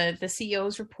with the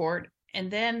CEO's report. And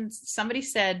then somebody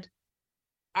said,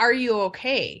 "Are you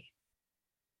okay?"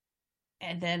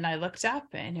 And then I looked up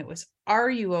and it was,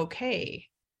 "Are you okay?"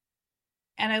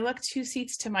 And I looked 2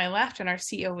 seats to my left and our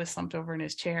CEO was slumped over in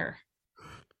his chair.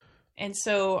 And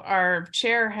so our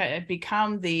chair had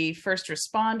become the first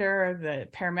responder, the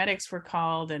paramedics were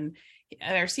called, and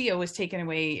our CEO was taken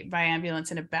away by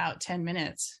ambulance in about 10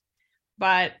 minutes.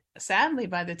 But sadly,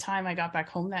 by the time I got back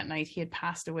home that night, he had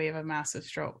passed away of a massive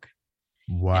stroke.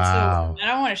 Wow. And so I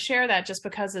don't want to share that just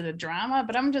because of the drama,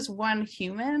 but I'm just one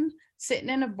human sitting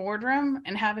in a boardroom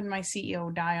and having my CEO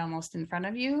die almost in front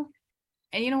of you.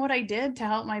 And you know what I did to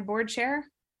help my board chair?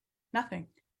 Nothing,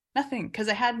 because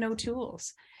I had no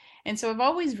tools. And so I've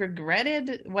always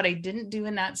regretted what I didn't do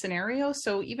in that scenario.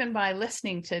 So even by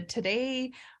listening to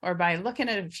today or by looking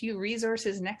at a few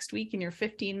resources next week in your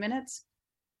 15 minutes,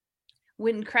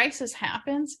 when crisis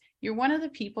happens, you're one of the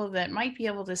people that might be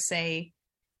able to say,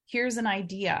 "Here's an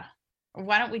idea.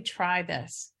 Why don't we try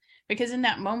this?" Because in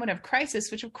that moment of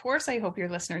crisis, which of course I hope your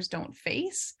listeners don't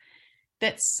face,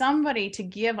 that somebody to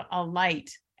give a light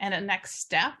and a next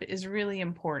step is really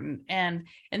important. And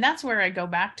that's where I go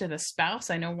back to the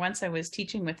spouse. I know once I was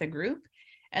teaching with a group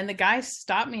and the guy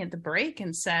stopped me at the break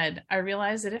and said, "I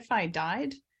realized that if I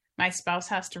died, my spouse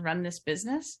has to run this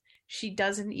business. She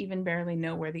doesn't even barely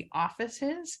know where the office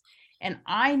is. And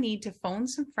I need to phone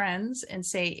some friends and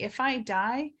say, if I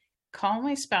die, call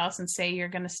my spouse and say, you're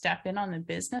going to step in on the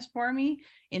business for me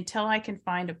until I can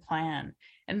find a plan."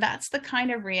 And that's the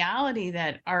kind of reality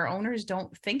that our owners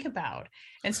don't think about.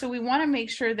 And so we want to make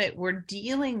sure that we're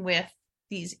dealing with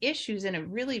these issues in a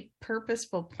really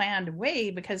purposeful, planned way,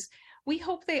 because we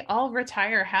hope they all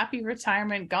retire, happy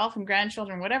retirement, golf and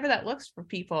grandchildren, whatever that looks for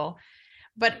people.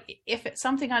 But if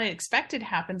something unexpected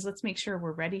happens, let's make sure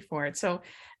we're ready for it. So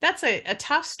that's a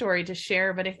tough story to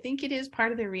share, but I think it is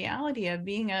part of the reality of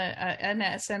being an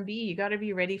SMB. You got to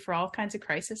be ready for all kinds of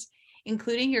crisis,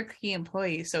 including your key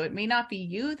employees. So it may not be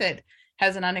you that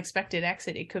has an unexpected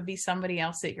exit. It could be somebody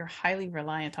else that you're highly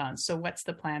reliant on. So what's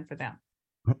the plan for them?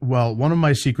 Well, one of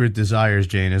my secret desires,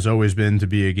 Jane, has always been to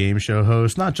be a game show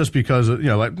host, not just because,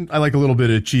 I like a little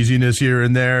bit of cheesiness here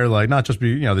and there, like not just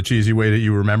be, the cheesy way that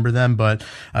you remember them, but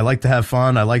I like to have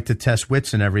fun. I like to test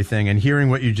wits and everything. And hearing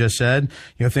what you just said,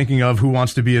 thinking of Who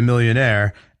Wants to Be a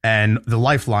Millionaire and the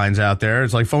lifelines out there,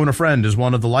 it's like phone a friend is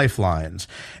one of the lifelines.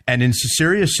 And in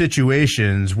serious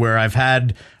situations where I've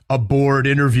had a board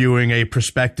interviewing a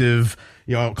prospective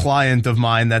client of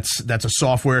mine that's a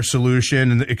software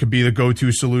solution, and it could be the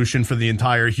go-to solution for the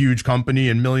entire huge company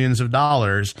and millions of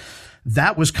dollars.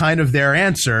 That was kind of their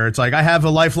answer. It's like, I have a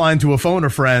lifeline to a phone a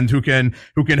friend who can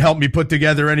help me put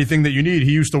together anything that you need.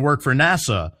 He used to work for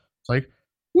NASA. It's like,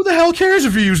 Who the hell cares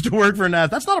if you used to work for NASDAQ?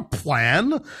 That's not a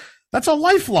plan. That's a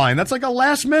lifeline. That's like a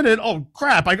last minute. Oh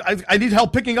crap! I need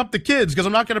help picking up the kids because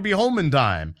I'm not going to be home in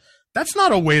time. That's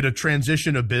not a way to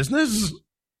transition a business.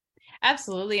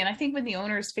 Absolutely. And I think when the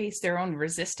owners face their own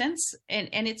resistance, and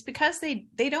it's because they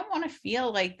don't want to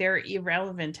feel like they're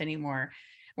irrelevant anymore.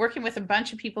 Working with a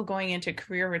bunch of people going into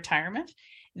career retirement,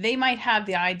 they might have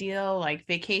the ideal like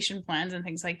vacation plans and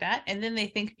things like that. And then they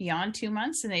think beyond 2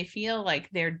 months and they feel like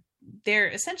they're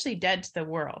essentially dead to the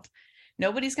world.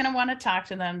 Nobody's going to want to talk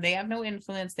to them. They have no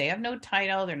influence. They have no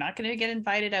title. They're not going to get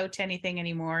invited out to anything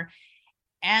anymore.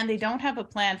 And they don't have a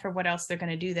plan for what else they're going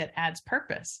to do that adds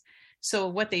purpose. So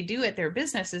what they do at their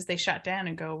business is they shut down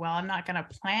and go, well, I'm not going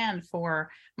to plan for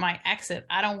my exit.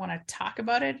 I don't want to talk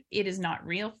about it. It is not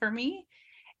real for me.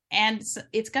 And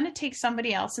it's going to take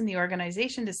somebody else in the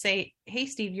organization to say, hey,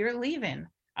 Steve, you're leaving.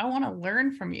 I want to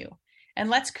learn from you. And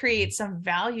let's create some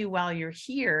value while you're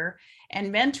here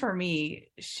and mentor me,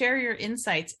 share your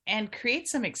insights, and create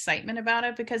some excitement about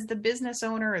it, because the business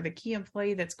owner or the key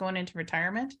employee that's going into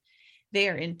retirement, they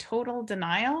are in total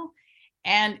denial.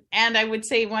 And I would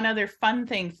say one other fun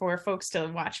thing for folks to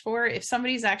watch for, if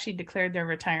somebody's actually declared their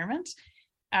retirement,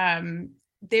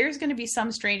 there's going to be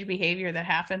some strange behavior that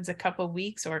happens a couple of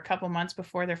weeks or a couple of months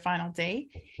before their final day.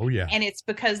 Oh, yeah. And it's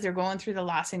because they're going through the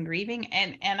loss and grieving.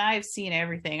 And I've seen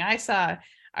everything. I saw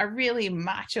a really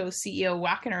macho CEO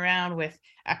walking around with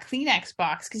a Kleenex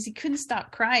box because he couldn't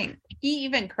stop crying. He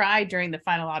even cried during the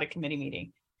final audit committee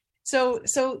meeting.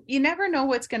 So you never know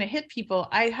what's going to hit people.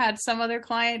 I had some other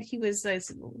client. He was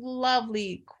this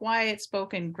lovely,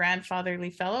 quiet-spoken,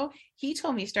 grandfatherly fellow. He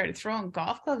told me he started throwing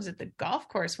golf clubs at the golf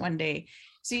course one day.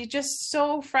 So he's just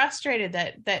so frustrated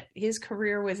that his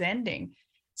career was ending.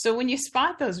 So when you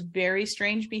spot those very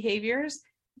strange behaviors,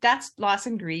 that's loss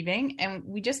and grieving. And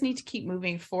we just need to keep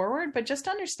moving forward. But just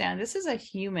understand, this is a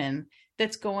human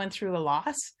that's going through a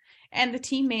loss. And the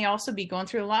team may also be going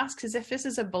through a loss, because if this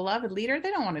is a beloved leader, they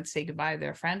don't want to say goodbye to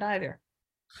their friend either.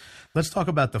 Let's talk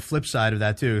about the flip side of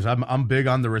that too, because I'm big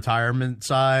on the retirement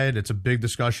side. It's a big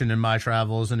discussion in my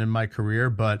travels and in my career.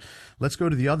 But let's go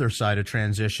to the other side of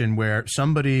transition, where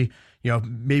somebody,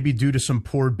 maybe due to some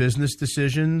poor business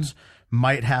decisions,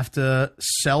 might have to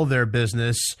sell their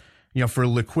business, for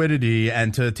liquidity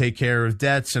and to take care of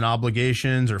debts and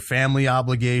obligations or family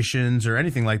obligations or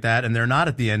anything like that. And they're not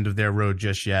at the end of their road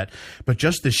just yet. But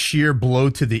just the sheer blow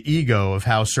to the ego of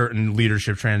how certain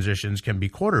leadership transitions can be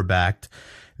quarterbacked,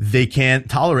 they can't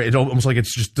tolerate it. Almost like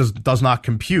it's just does not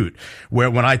compute. Where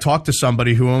when I talk to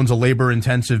somebody who owns a labor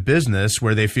intensive business,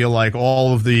 where they feel like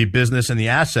all of the business and the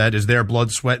asset is their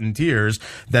blood, sweat, and tears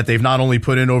that they've not only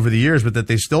put in over the years, but that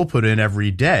they still put in every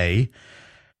day,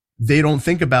 they don't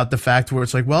think about the fact where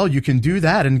it's like, well, you can do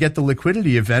that and get the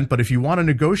liquidity event. But if you want to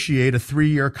negotiate a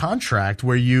 3-year contract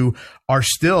where you are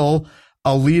still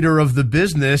a leader of the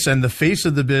business and the face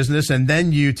of the business, and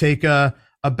then you take a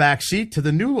back seat to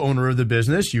the new owner of the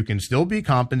business, you can still be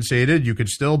compensated. You could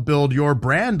still build your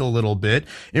brand a little bit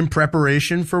in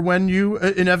preparation for when you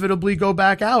inevitably go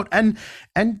back out and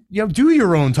do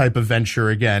your own type of venture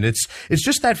again. It's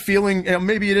just that feeling,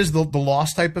 maybe it is the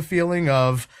loss type of feeling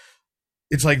of,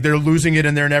 it's like they're losing it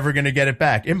and they're never going to get it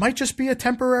back. It might just be a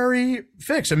temporary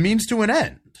fix, a means to an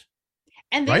end.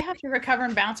 And they have to recover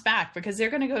and bounce back, because they're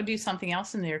going to go do something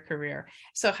else in their career.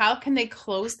 So how can they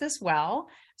close this well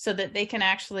so that they can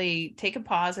actually take a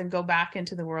pause and go back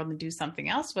into the world and do something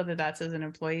else, whether that's as an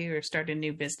employee or start a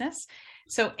new business?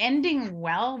 So ending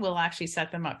well will actually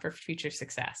set them up for future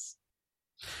success.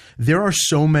 There are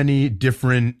so many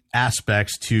different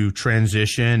aspects to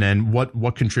transition and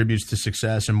what contributes to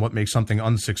success and what makes something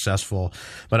unsuccessful.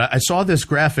 But I saw this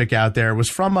graphic out there. It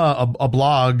was from a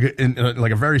blog, in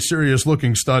like a very serious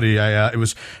looking study. It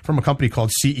was from a company called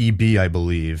CEB, I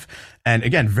believe. And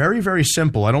again, very, very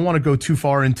simple. I don't want to go too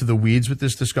far into the weeds with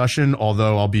this discussion,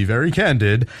 although I'll be very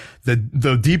candid. The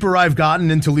deeper I've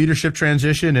gotten into leadership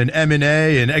transition and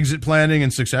M&A and exit planning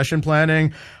and succession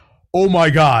planning, oh my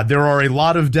God, there are a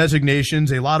lot of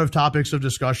designations, a lot of topics of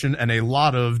discussion, and a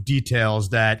lot of details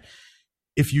that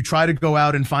if you try to go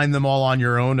out and find them all on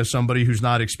your own as somebody who's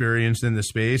not experienced in the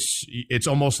space, it's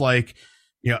almost like,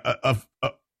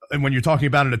 and when you're talking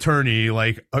about an attorney,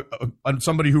 like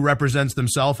somebody who represents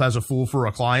themselves as a fool for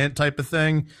a client type of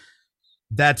thing.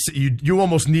 That's you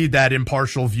almost need that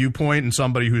impartial viewpoint and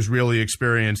somebody who's really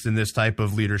experienced in this type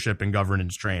of leadership and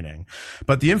governance training.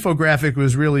 But the infographic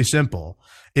was really simple.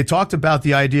 It talked about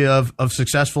the idea of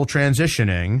successful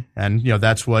transitioning, and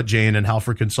that's what Jane and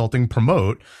Halford Consulting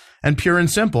promote. And pure and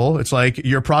simple, it's like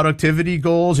your productivity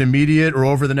goals, immediate or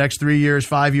over the next 3 years,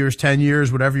 5 years, 10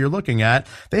 years, whatever you're looking at,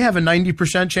 they have a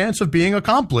 90% chance of being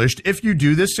accomplished if you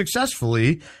do this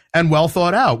successfully and well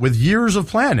thought out with years of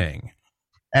planning.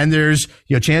 And there's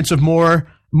chance of more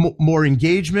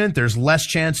engagement. There's less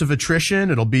chance of attrition.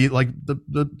 It'll be like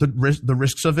the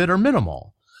risks of it are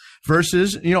minimal.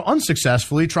 Versus,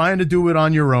 unsuccessfully trying to do it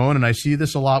on your own. And I see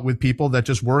this a lot with people that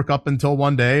just work up until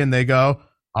one day and they go,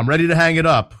 I'm ready to hang it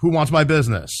up. Who wants my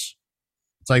business?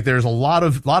 It's like there's a lot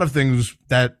of things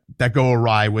that go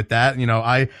awry with that.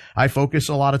 I focus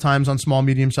a lot of times on small,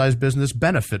 medium-sized business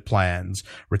benefit plans,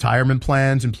 retirement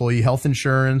plans, employee health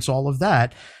insurance, all of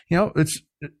that.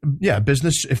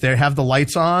 Business, if they have the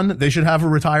lights on, they should have a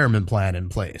retirement plan in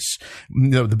place.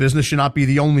 The business should not be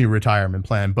the only retirement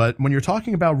plan. But when you're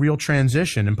talking about real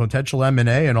transition and potential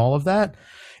M&A and all of that,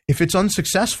 if it's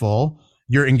unsuccessful,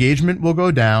 your engagement will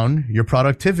go down, your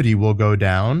productivity will go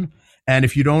down. And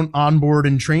if you don't onboard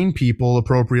and train people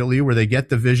appropriately where they get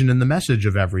the vision and the message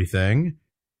of everything,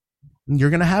 you're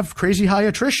going to have crazy high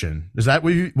attrition. Is that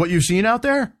what you've seen out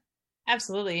there?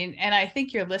 Absolutely. And I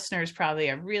think your listeners probably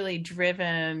are really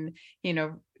driven,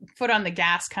 foot on the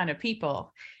gas kind of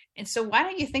people. And so why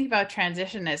don't you think about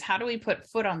transition as how do we put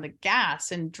foot on the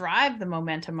gas and drive the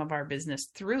momentum of our business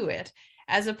through it,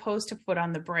 as opposed to foot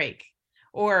on the brake?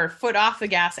 Or foot off the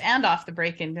gas and off the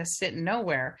brake and just sit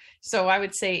nowhere. So I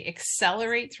would say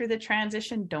accelerate through the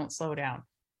transition, don't slow down.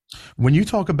 When you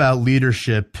talk about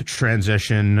leadership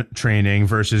transition training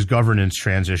versus governance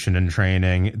transition and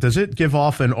training, does it give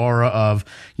off an aura of,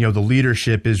 the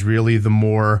leadership is really the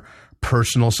more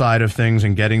personal side of things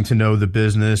and getting to know the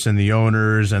business and the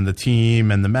owners and the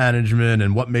team and the management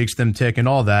and what makes them tick and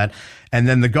all that. And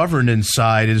then the governance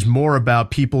side is more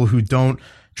about people who don't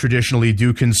traditionally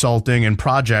do consulting and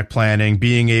project planning,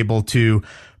 being able to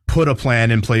put a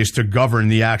plan in place to govern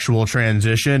the actual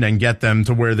transition and get them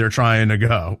to where they're trying to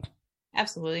go.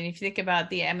 Absolutely. And if you think about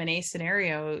the M&A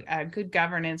scenario, good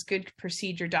governance, good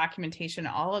procedure documentation,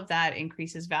 all of that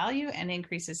increases value and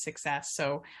increases success.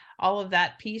 So all of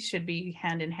that piece should be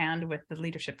hand in hand with the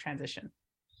leadership transition.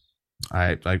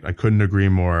 I couldn't agree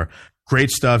more.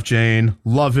 Great stuff, Jane.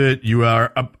 Love it. You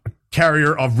are a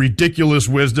carrier of ridiculous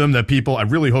wisdom that I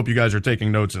really hope you guys are taking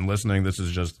notes and listening. This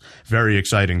is just very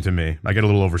exciting to me. I get a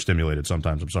little overstimulated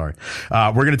sometimes. I'm sorry.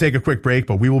 We're going to take a quick break,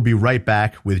 but we will be right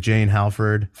back with Jane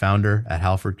Halford, founder at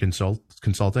Halford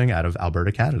Consulting out of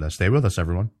Alberta, Canada. Stay with us,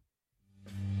 everyone.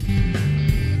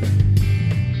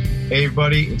 Hey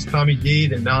everybody, it's Tommy D,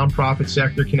 the nonprofit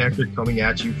sector connector, coming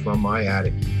at you from my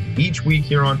attic. Each week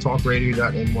here on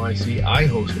talkradio.nyc, I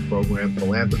host a program,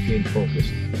 Philanthropy in Focus.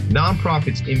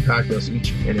 Nonprofits impact us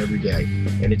each and every day,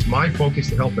 and it's my focus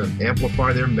to help them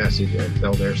amplify their message and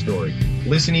tell their story.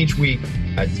 Listen each week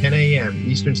at 10 a.m.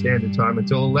 Eastern Standard Time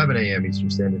until 11 a.m. Eastern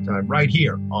Standard Time, right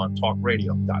here on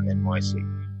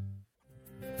talkradio.nyc.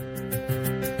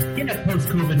 In a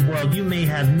post-COVID world, you may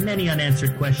have many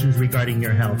unanswered questions regarding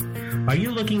your health. Are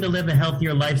you looking to live a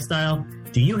healthier lifestyle?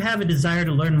 Do you have a desire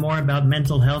to learn more about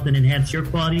mental health and enhance your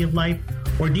quality of life?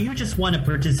 Or do you just want to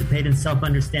participate in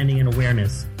self-understanding and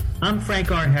awareness? I'm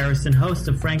Frank R. Harrison, host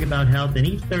of Frank About Health, and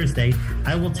each Thursday,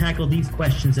 I will tackle these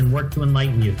questions and work to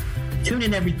enlighten you. Tune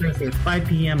in every Thursday at 5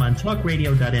 p.m. on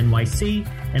talkradio.nyc,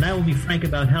 and I will be Frank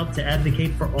About Health to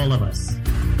advocate for all of us.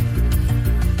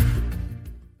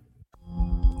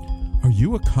 Are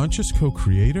you a conscious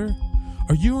co-creator?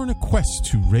 Are you on a quest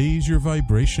to raise your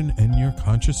vibration and your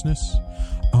consciousness?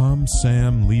 I'm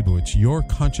Sam Leibowitz, your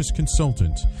conscious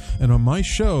consultant, and on my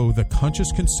show, The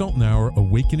Conscious Consultant Hour,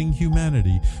 Awakening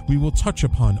Humanity, we will touch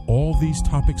upon all these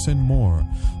topics and more.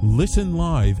 Listen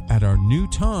live at our new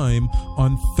time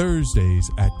on Thursdays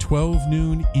at 12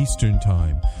 noon Eastern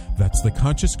Time. That's The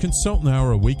Conscious Consultant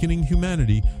Hour, Awakening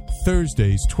Humanity,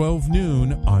 Thursdays, 12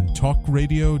 noon on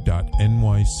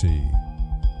talkradio.nyc.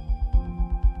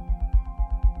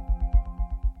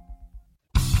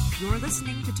 You're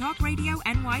listening to Talk Radio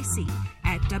NYC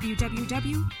at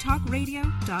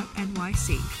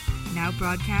www.talkradio.nyc. Now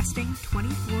broadcasting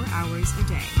 24 hours a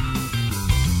day.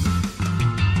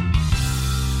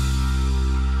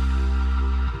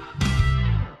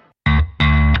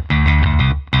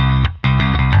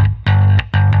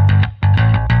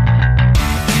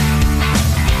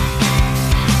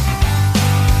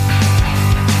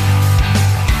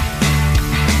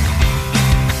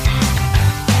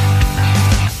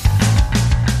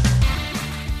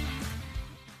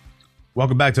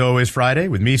 Welcome back to Always Friday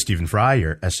with me, Stephen Fry,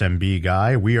 your SMB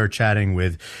guy. We are chatting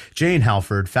with Jane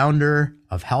Halford, founder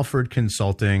of Halford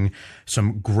Consulting.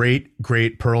 Some great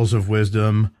pearls of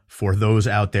wisdom for those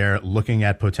out there looking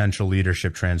at potential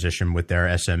leadership transition with their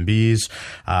SMBs.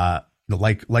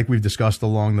 Like we've discussed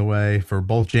along the way, for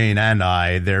both Jane and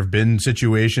I, there have been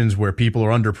situations where people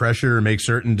are under pressure to make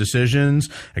certain decisions.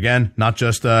 Again, not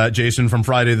just Jason from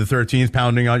Friday the 13th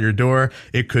pounding on your door.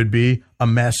 It could be a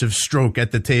massive stroke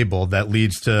at the table that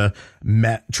leads to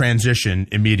transition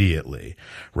immediately,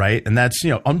 right? And that's,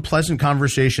 unpleasant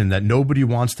conversation that nobody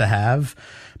wants to have.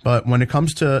 But when it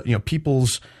comes to,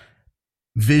 people's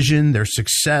vision, their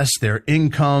success, their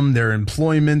income, their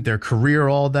employment, their career,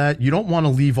 all that, you don't want to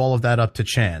leave all of that up to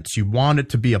chance. You want it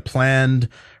to be a planned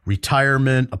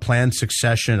retirement, a planned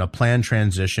succession, a planned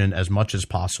transition as much as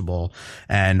possible.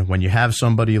 And when you have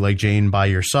somebody like Jane by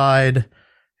your side,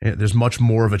 there's much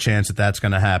more of a chance that that's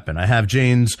going to happen. I have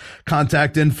Jane's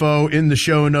contact info in the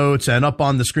show notes and up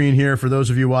on the screen here for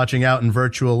those of you watching out in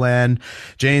virtual land.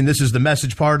 Jane, this is the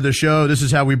message part of the show. This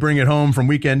is how we bring it home from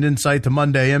Weekend Insight to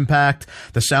Monday Impact,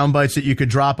 the sound bites that you could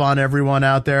drop on everyone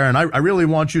out there. And I really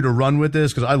want you to run with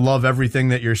this because I love everything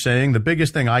that you're saying. The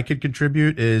biggest thing I could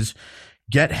contribute is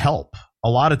get help.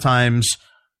 A lot of times,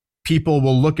 people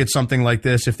will look at something like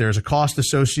this if there's a cost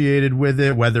associated with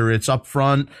it, whether it's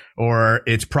upfront or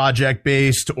it's project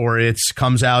based or it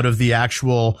comes out of the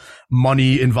actual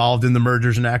money involved in the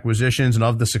mergers and acquisitions and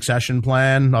of the succession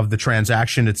plan of the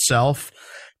transaction itself.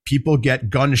 People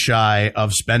get gun shy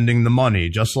of spending the money,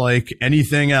 just like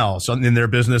anything else in their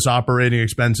business operating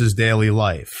expenses, daily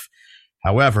life.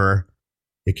 However,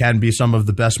 it can be some of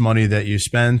the best money that you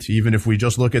spent, even if we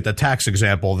just look at the tax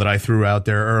example that I threw out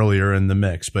there earlier in the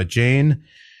mix. But Jane,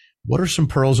 what are some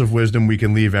pearls of wisdom we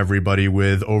can leave everybody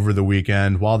with over the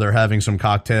weekend while they're having some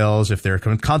cocktails? If they're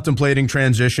contemplating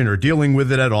transition or dealing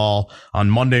with it at all,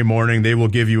 on Monday morning, they will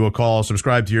give you a call,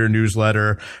 subscribe to your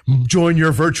newsletter, join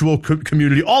your virtual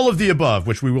community, all of the above,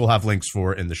 which we will have links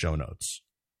for in the show notes.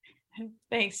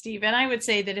 Thanks, Steve. And I would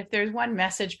say that if there's one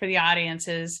message for the audience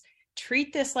is,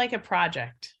 treat this like a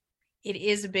project. It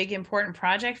is a big, important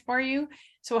project for you.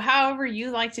 So however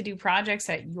you like to do projects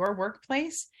at your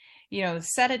workplace,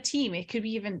 set a team. It could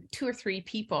be even 2 or 3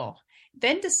 people.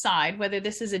 Then decide whether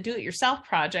this is a do-it-yourself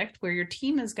project where your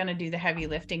team is going to do the heavy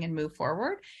lifting and move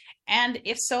forward. And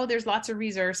if so, there's lots of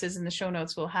resources in the show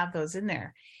notes. We'll have those in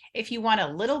there. If you want a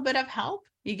little bit of help,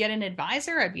 you get an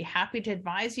advisor. I'd be happy to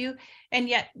advise you. And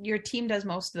yet your team does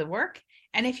most of the work.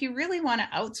 And if you really want to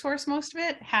outsource most of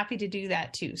it, happy to do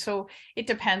that too. So it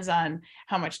depends on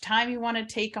how much time you want to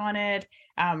take on it,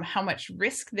 how much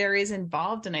risk there is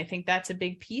involved. And I think that's a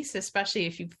big piece, especially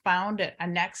if you found a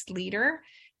next leader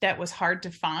that was hard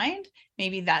to find.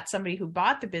 Maybe that's somebody who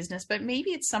bought the business, but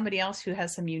maybe it's somebody else who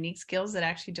has some unique skills that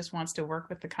actually just wants to work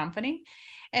with the company.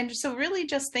 And so really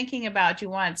just thinking about, you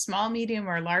want small, medium,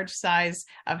 or large size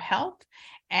of help.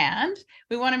 And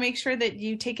we want to make sure that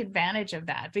you take advantage of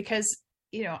that because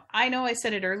I know I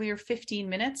said it earlier, 15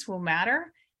 minutes will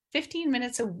matter. 15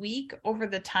 minutes a week over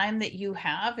the time that you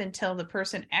have until the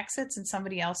person exits and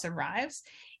somebody else arrives,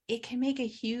 it can make a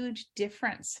huge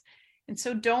difference. And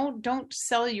so don't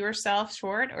sell yourself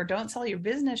short or don't sell your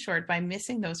business short by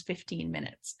missing those 15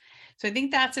 minutes. So I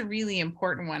think that's a really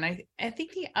important one. I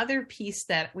think the other piece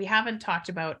that we haven't talked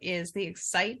about is the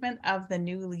excitement of the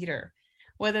new leader.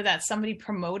 Whether that's somebody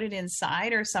promoted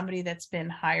inside or somebody that's been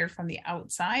hired from the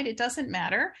outside, it doesn't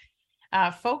matter.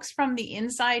 Folks from the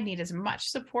inside need as much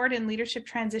support in leadership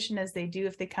transition as they do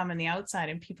if they come on the outside,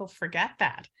 and people forget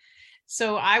that.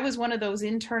 So I was one of those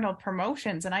internal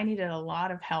promotions and I needed a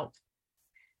lot of help.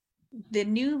 The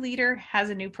new leader has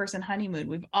a new person honeymoon.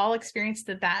 We've all experienced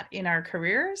that in our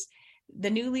careers. The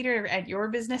new leader at your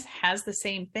business has the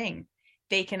same thing.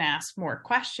 They can ask more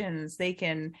questions. They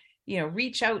can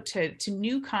reach out to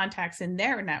new contacts in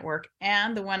their network.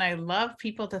 And the one I love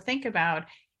people to think about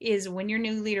is when your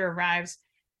new leader arrives,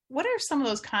 what are some of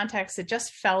those contacts that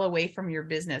just fell away from your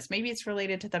business? Maybe it's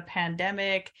related to the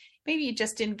pandemic. Maybe you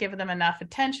just didn't give them enough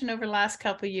attention over the last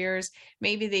couple of years.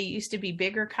 Maybe they used to be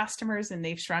bigger customers and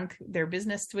they've shrunk their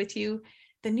business with you.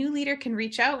 The new leader can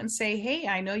reach out and say, hey,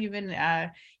 I know you've been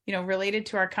related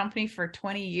to our company for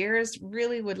 20 years.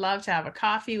 Really would love to have a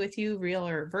coffee with you, real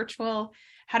or virtual.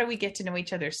 How do we get to know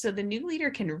each other? So the new leader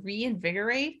can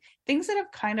reinvigorate things that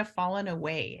have kind of fallen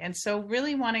away. And so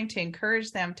really wanting to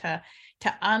encourage them to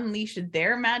unleash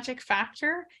their magic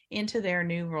factor into their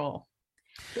new role.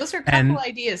 Those are a couple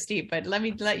ideas, Steve, but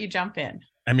let you jump in.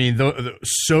 I mean,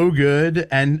 so good.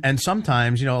 And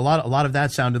sometimes, a lot of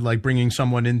that sounded like bringing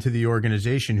someone into the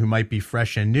organization who might be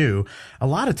fresh and new. A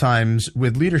lot of times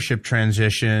with leadership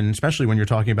transition, especially when you're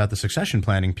talking about the succession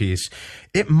planning piece,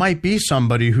 it might be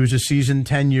somebody who's a seasoned,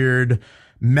 tenured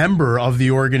member of the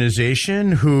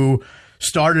organization who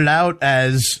started out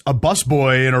as a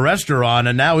busboy in a restaurant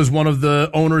and now is one of the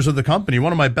owners of the company.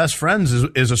 One of my best friends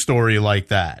is a story like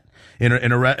that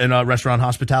in a restaurant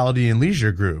hospitality and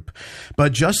leisure group.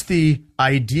 But just the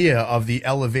idea of the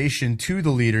elevation to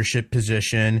the leadership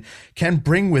position can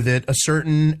bring with it a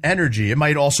certain energy. It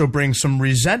might also bring some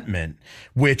resentment,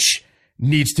 which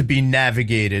needs to be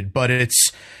navigated. But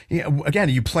it's, again,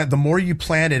 the more you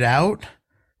plan it out,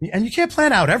 and you can't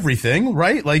plan out everything,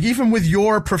 right? Like even with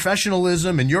your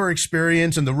professionalism and your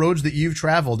experience and the roads that you've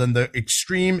traveled and the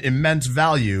extreme immense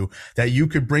value that you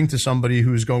could bring to somebody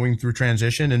who's going through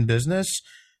transition in business,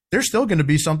 there's still going to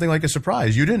be something like a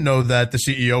surprise. You didn't know that the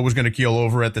CEO was going to keel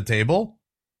over at the table.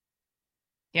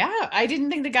 Yeah, I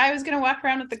didn't think the guy was going to walk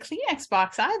around with the Kleenex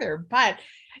box either, but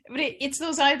it's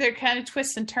those either kind of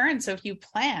twists and turns. So if you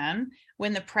plan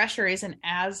when the pressure isn't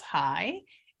as high,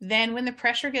 then when the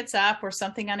pressure gets up or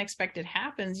something unexpected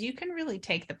happens, you can really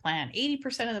take the plan.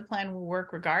 80% of the plan will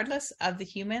work regardless of the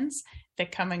humans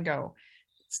that come and go.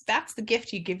 So that's the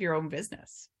gift you give your own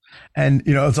business. And,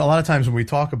 it's a lot of times when we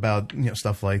talk about,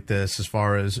 stuff like this, as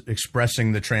far as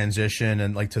expressing the transition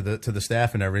and like to the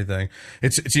staff and everything,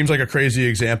 it seems like a crazy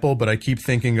example, but I keep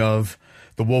thinking of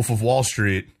The Wolf of Wall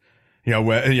Street.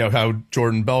 How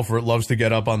Jordan Belfort loves to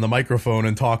get up on the microphone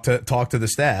and talk to the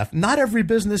staff. Not every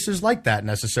business is like that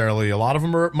necessarily. A lot of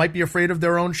them might be afraid of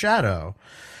their own shadow.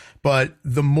 But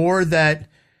the more that,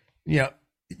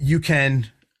 you can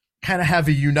kind of have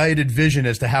a united vision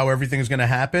as to how everything is going to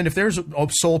happen. If there's a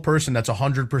sole person that's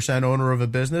 100% owner of a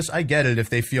business, I get it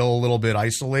if they feel a little bit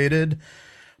isolated.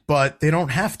 But they don't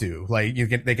have to. Like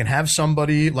they can have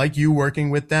somebody like you working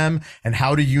with them, and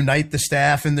how to unite the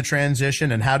staff in the transition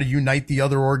and how to unite the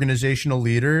other organizational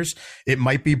leaders. It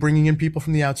might be bringing in people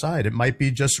from the outside. It might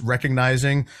be just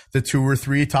recognizing the 2 or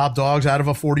 3 top dogs out of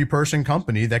a 40-person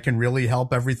company that can really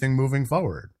help everything moving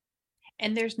forward.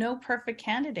 And there's no perfect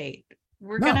candidate.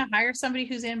 We're going to hire somebody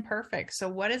who's imperfect. So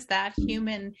what does that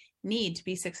human need to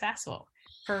be successful?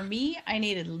 For me, I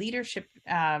needed leadership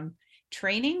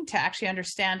training to actually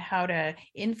understand how to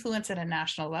influence at a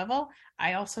national level.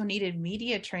 I also needed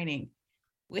media training.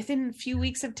 Within a few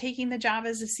weeks of taking the job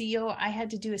as a CEO, I had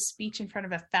to do a speech in front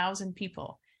of 1,000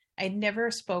 people. I'd never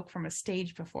spoke from a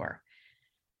stage before.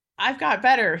 I've got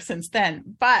better since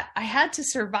then, but I had to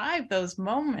survive those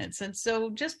moments. And so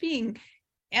just being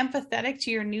empathetic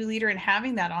to your new leader and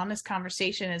having that honest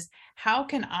conversation is, how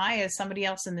can I, as somebody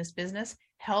else in this business,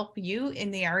 help you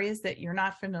in the areas that you're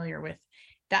not familiar with?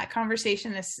 That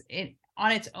conversation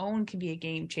on its own can be a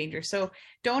game changer. So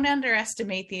don't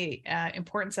underestimate the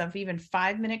importance of even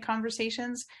 5-minute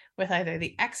conversations with either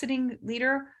the exiting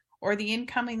leader or the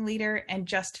incoming leader, and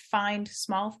just find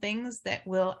small things that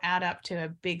will add up to a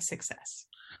big success.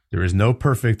 There is no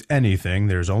perfect anything.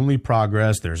 There's only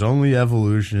progress. There's only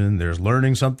evolution. There's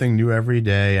learning something new every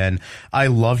day. And I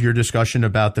love your discussion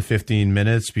about the 15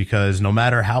 minutes, because no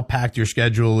matter how packed your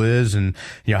schedule is and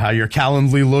how your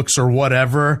Calendly looks or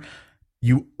whatever,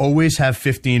 you always have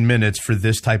 15 minutes for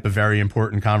this type of very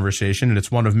important conversation. And it's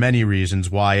one of many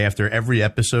reasons why after every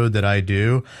episode that I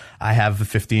do, I have a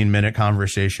 15-minute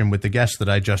conversation with the guest that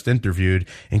I just interviewed,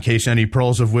 in case any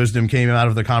pearls of wisdom came out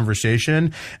of the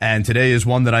conversation. And today is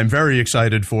one that I'm very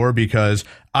excited for, because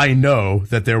I know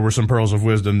that there were some pearls of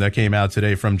wisdom that came out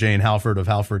today from Jane Halford of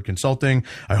Halford Consulting.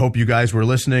 I hope you guys were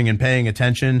listening and paying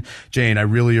attention. Jane, I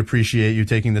really appreciate you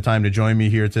taking the time to join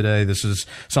me here today. This is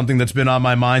something that's been on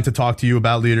my mind to talk to you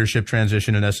about leadership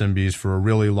transition in SMBs for a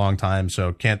really long time.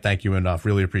 So can't thank you enough.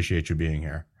 Really appreciate you being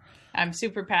here. I'm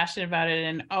super passionate about it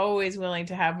and always willing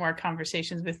to have more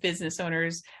conversations with business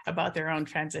owners about their own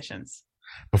transitions.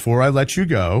 Before I let you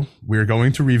go, we're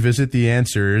going to revisit the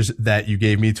answers that you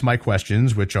gave me to my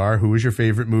questions, which are: who is your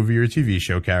favorite movie or TV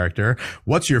show character?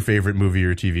 What's your favorite movie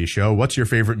or TV show? What's your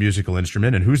favorite musical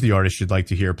instrument? And who's the artist you'd like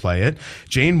to hear play it?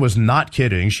 Jane was not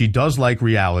kidding. She does like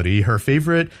reality. Her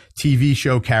favorite TV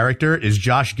show character is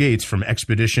Josh Gates from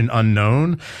Expedition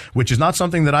Unknown, which is not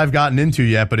something that I've gotten into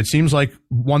yet, but it seems like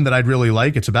one that I'd really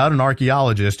like. It's about an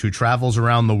archaeologist who travels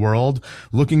around the world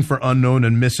looking for unknown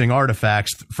and missing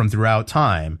artifacts from throughout time.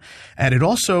 And it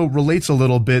also relates a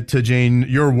little bit to, Jane,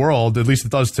 your world, at least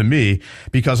it does to me,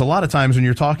 because a lot of times when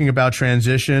you're talking about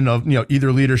transition of,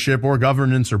 either leadership or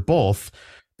governance or both,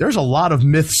 there's a lot of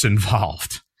myths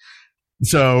involved.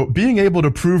 So being able to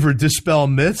prove or dispel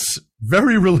myths,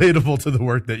 very relatable to the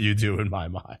work that you do in my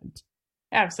mind.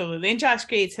 Absolutely. And Josh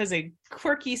Gates has a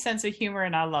quirky sense of humor,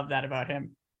 and I love that about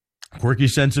him. Quirky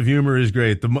sense of humor is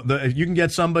great. If you can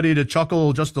get somebody to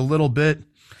chuckle just a little bit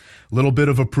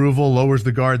of approval lowers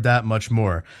the guard that much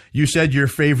more. You said your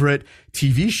favorite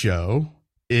TV show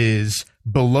is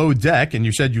Below Deck, and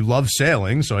you said you love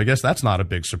sailing, so I guess that's not a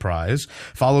big surprise.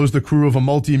 Follows the crew of a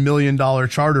multi-million-dollar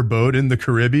charter boat in the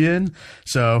Caribbean.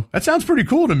 So that sounds pretty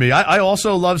cool to me. I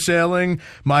also love sailing.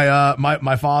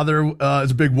 My father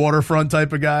is a big waterfront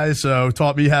type of guy, so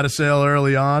taught me how to sail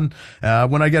early on.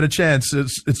 When I get a chance,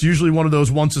 it's usually one of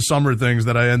those once a summer things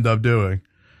that I end up doing.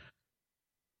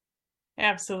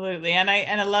 Absolutely. And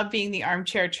I love being the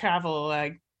armchair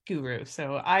travel guru.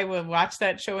 So I will watch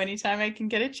that show anytime I can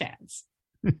get a chance.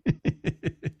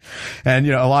 And,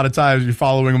 a lot of times you're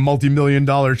following a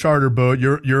multi-million-dollar charter boat.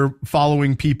 You're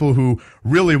following people who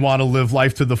really want to live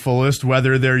life to the fullest,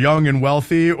 whether they're young and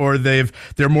wealthy or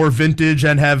they're more vintage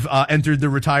and have entered the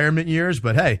retirement years.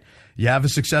 But hey, you have a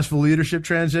successful leadership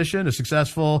transition, a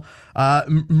successful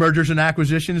mergers and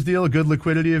acquisitions deal, a good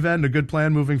liquidity event, a good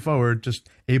plan moving forward, just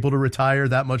able to retire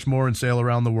that much more and sail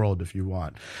around the world if you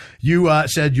want. You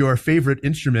said your favorite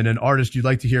instrument and artist you'd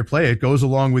like to hear play it goes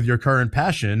along with your current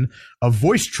passion of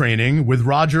voice training with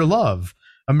Roger Love,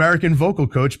 American vocal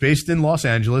coach based in Los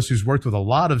Angeles, who's worked with a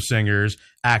lot of singers,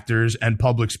 actors, and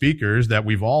public speakers that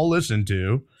we've all listened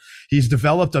to. He's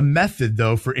developed a method,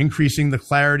 though, for increasing the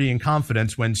clarity and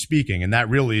confidence when speaking, and that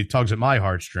really tugs at my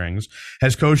heartstrings.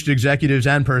 Has coached executives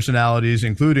and personalities,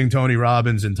 including Tony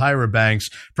Robbins and Tyra Banks.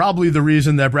 Probably the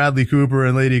reason that Bradley Cooper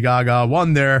and Lady Gaga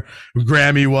won their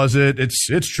Grammy, was it?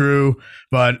 It's true,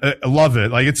 but I love it.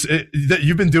 Like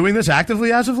you've been doing this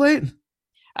actively as of late?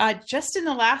 Just in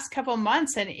the last couple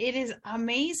months, and it is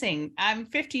amazing. I'm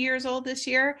 50 years old this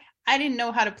year. I didn't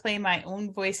know how to play my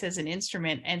own voice as an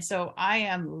instrument, and so I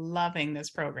am loving this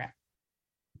program.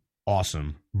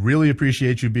 Awesome. Really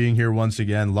appreciate you being here once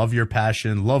again. Love your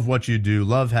passion. Love what you do.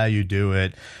 Love how you do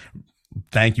it.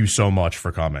 Thank you so much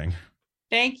for coming.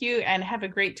 Thank you, and have a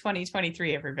great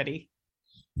 2023, everybody.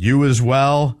 You as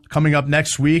well. Coming up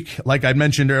next week, like I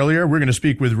mentioned earlier, we're going to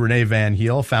speak with Renee Van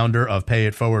Heel, founder of Pay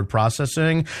It Forward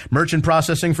Processing, merchant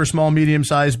processing for small,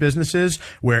 medium-sized businesses,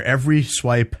 where every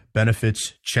swipe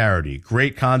benefits charity.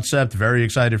 Great concept. Very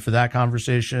excited for that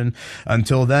conversation.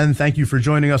 Until then, thank you for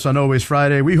joining us on Always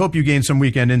Friday. We hope you gain some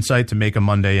weekend insight to make a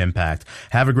Monday impact.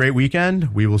 Have a great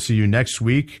weekend. We will see you next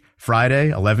week,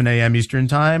 Friday, 11 a.m. Eastern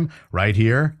Time, right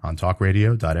here on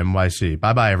talkradio.nyc.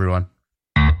 Bye-bye, everyone.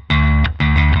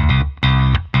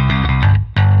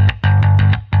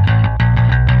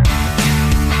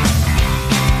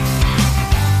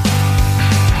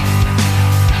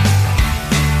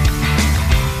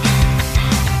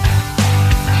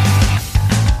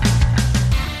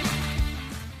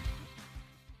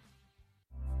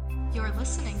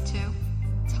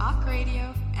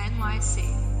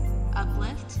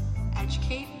 Uplift,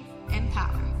 educate,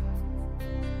 empower.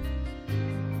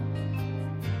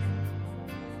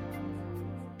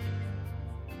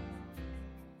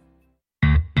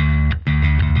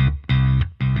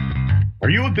 Are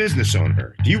you a business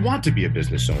owner? Do you want to be a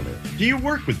business owner? Do you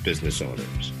work with business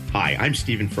owners? Hi, I'm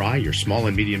Stephen Fry, your small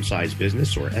and medium-sized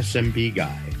business or SMB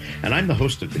guy, and I'm the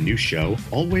host of the new show,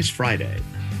 Always Friday.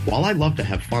 While I love to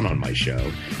have fun on my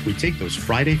show, we take those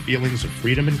Friday feelings of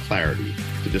freedom and clarity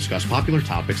to discuss popular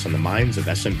topics on the minds of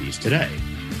SMBs today.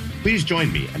 Please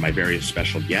join me and my various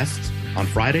special guests on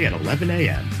Friday at 11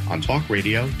 a.m. on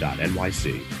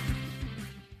talkradio.nyc.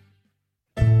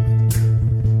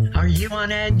 Are you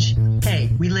on edge?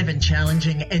 Hey, we live in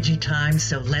challenging, edgy times,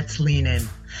 so let's lean in.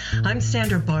 I'm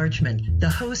Sandra Bargman, the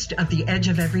host of The Edge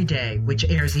of Every Day, which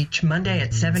airs each Monday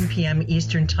at 7 p.m.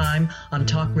 Eastern Time on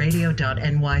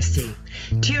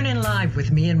talkradio.nyc. Tune in live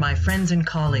with me and my friends and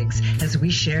colleagues as we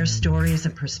share stories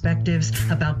and perspectives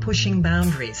about pushing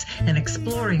boundaries and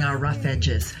exploring our rough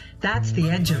edges. That's The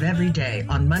Edge of Every Day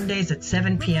on Mondays at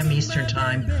 7 p.m. Eastern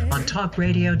Time on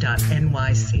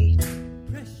talkradio.nyc.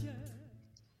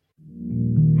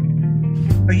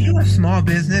 Are you a small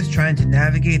business trying to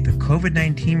navigate the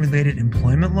COVID-19 related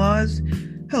employment laws?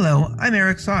 Hello, I'm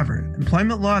Eric Sauver,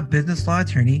 employment law business law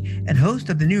attorney and host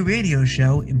of the new radio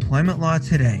show, Employment Law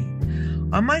Today.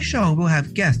 On my show, we'll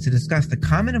have guests to discuss the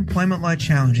common employment law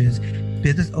challenges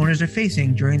business owners are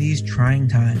facing during these trying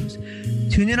times.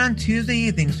 Tune in on Tuesday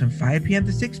evenings from 5 p.m.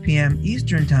 to 6 p.m.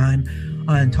 Eastern Time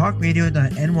on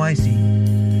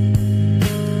talkradio.nyc.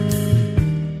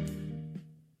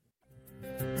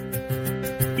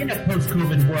 In a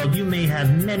post-COVID world, you may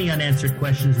have many unanswered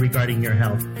questions regarding your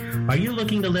health. Are you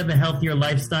looking to live a healthier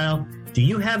lifestyle? Do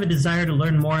you have a desire to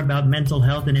learn more about mental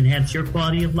health and enhance your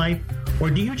quality of life?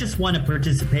 Or do you just want to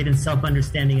participate in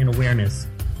self-understanding and awareness?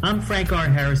 I'm Frank R.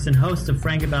 Harrison, host of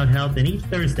Frank About Health, and each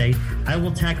Thursday, I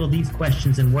will tackle these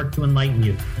questions and work to enlighten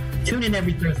you. Tune in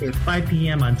every Thursday at 5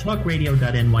 p.m. on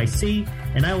talkradio.nyc,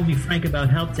 and I will be frank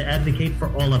about health to advocate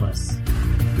for all of us.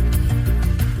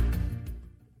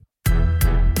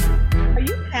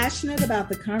 passionate about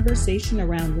the conversation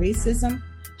around racism?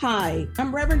 Hi,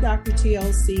 I'm Reverend Dr.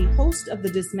 TLC, host of the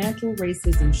Dismantle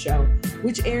Racism Show,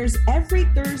 which airs every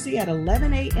Thursday at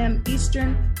 11 a.m.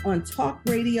 Eastern on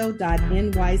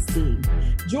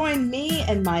talkradio.nyc. Join me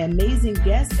and my amazing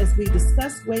guests as we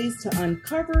discuss ways to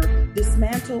uncover,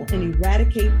 dismantle, and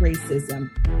eradicate racism.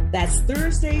 That's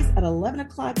Thursdays at 11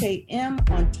 o'clock a.m.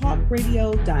 on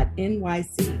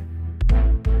talkradio.nyc.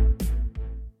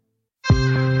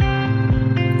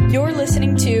 You're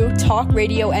listening to Talk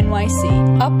Radio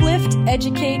NYC. Uplift,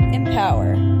 educate,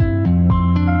 empower.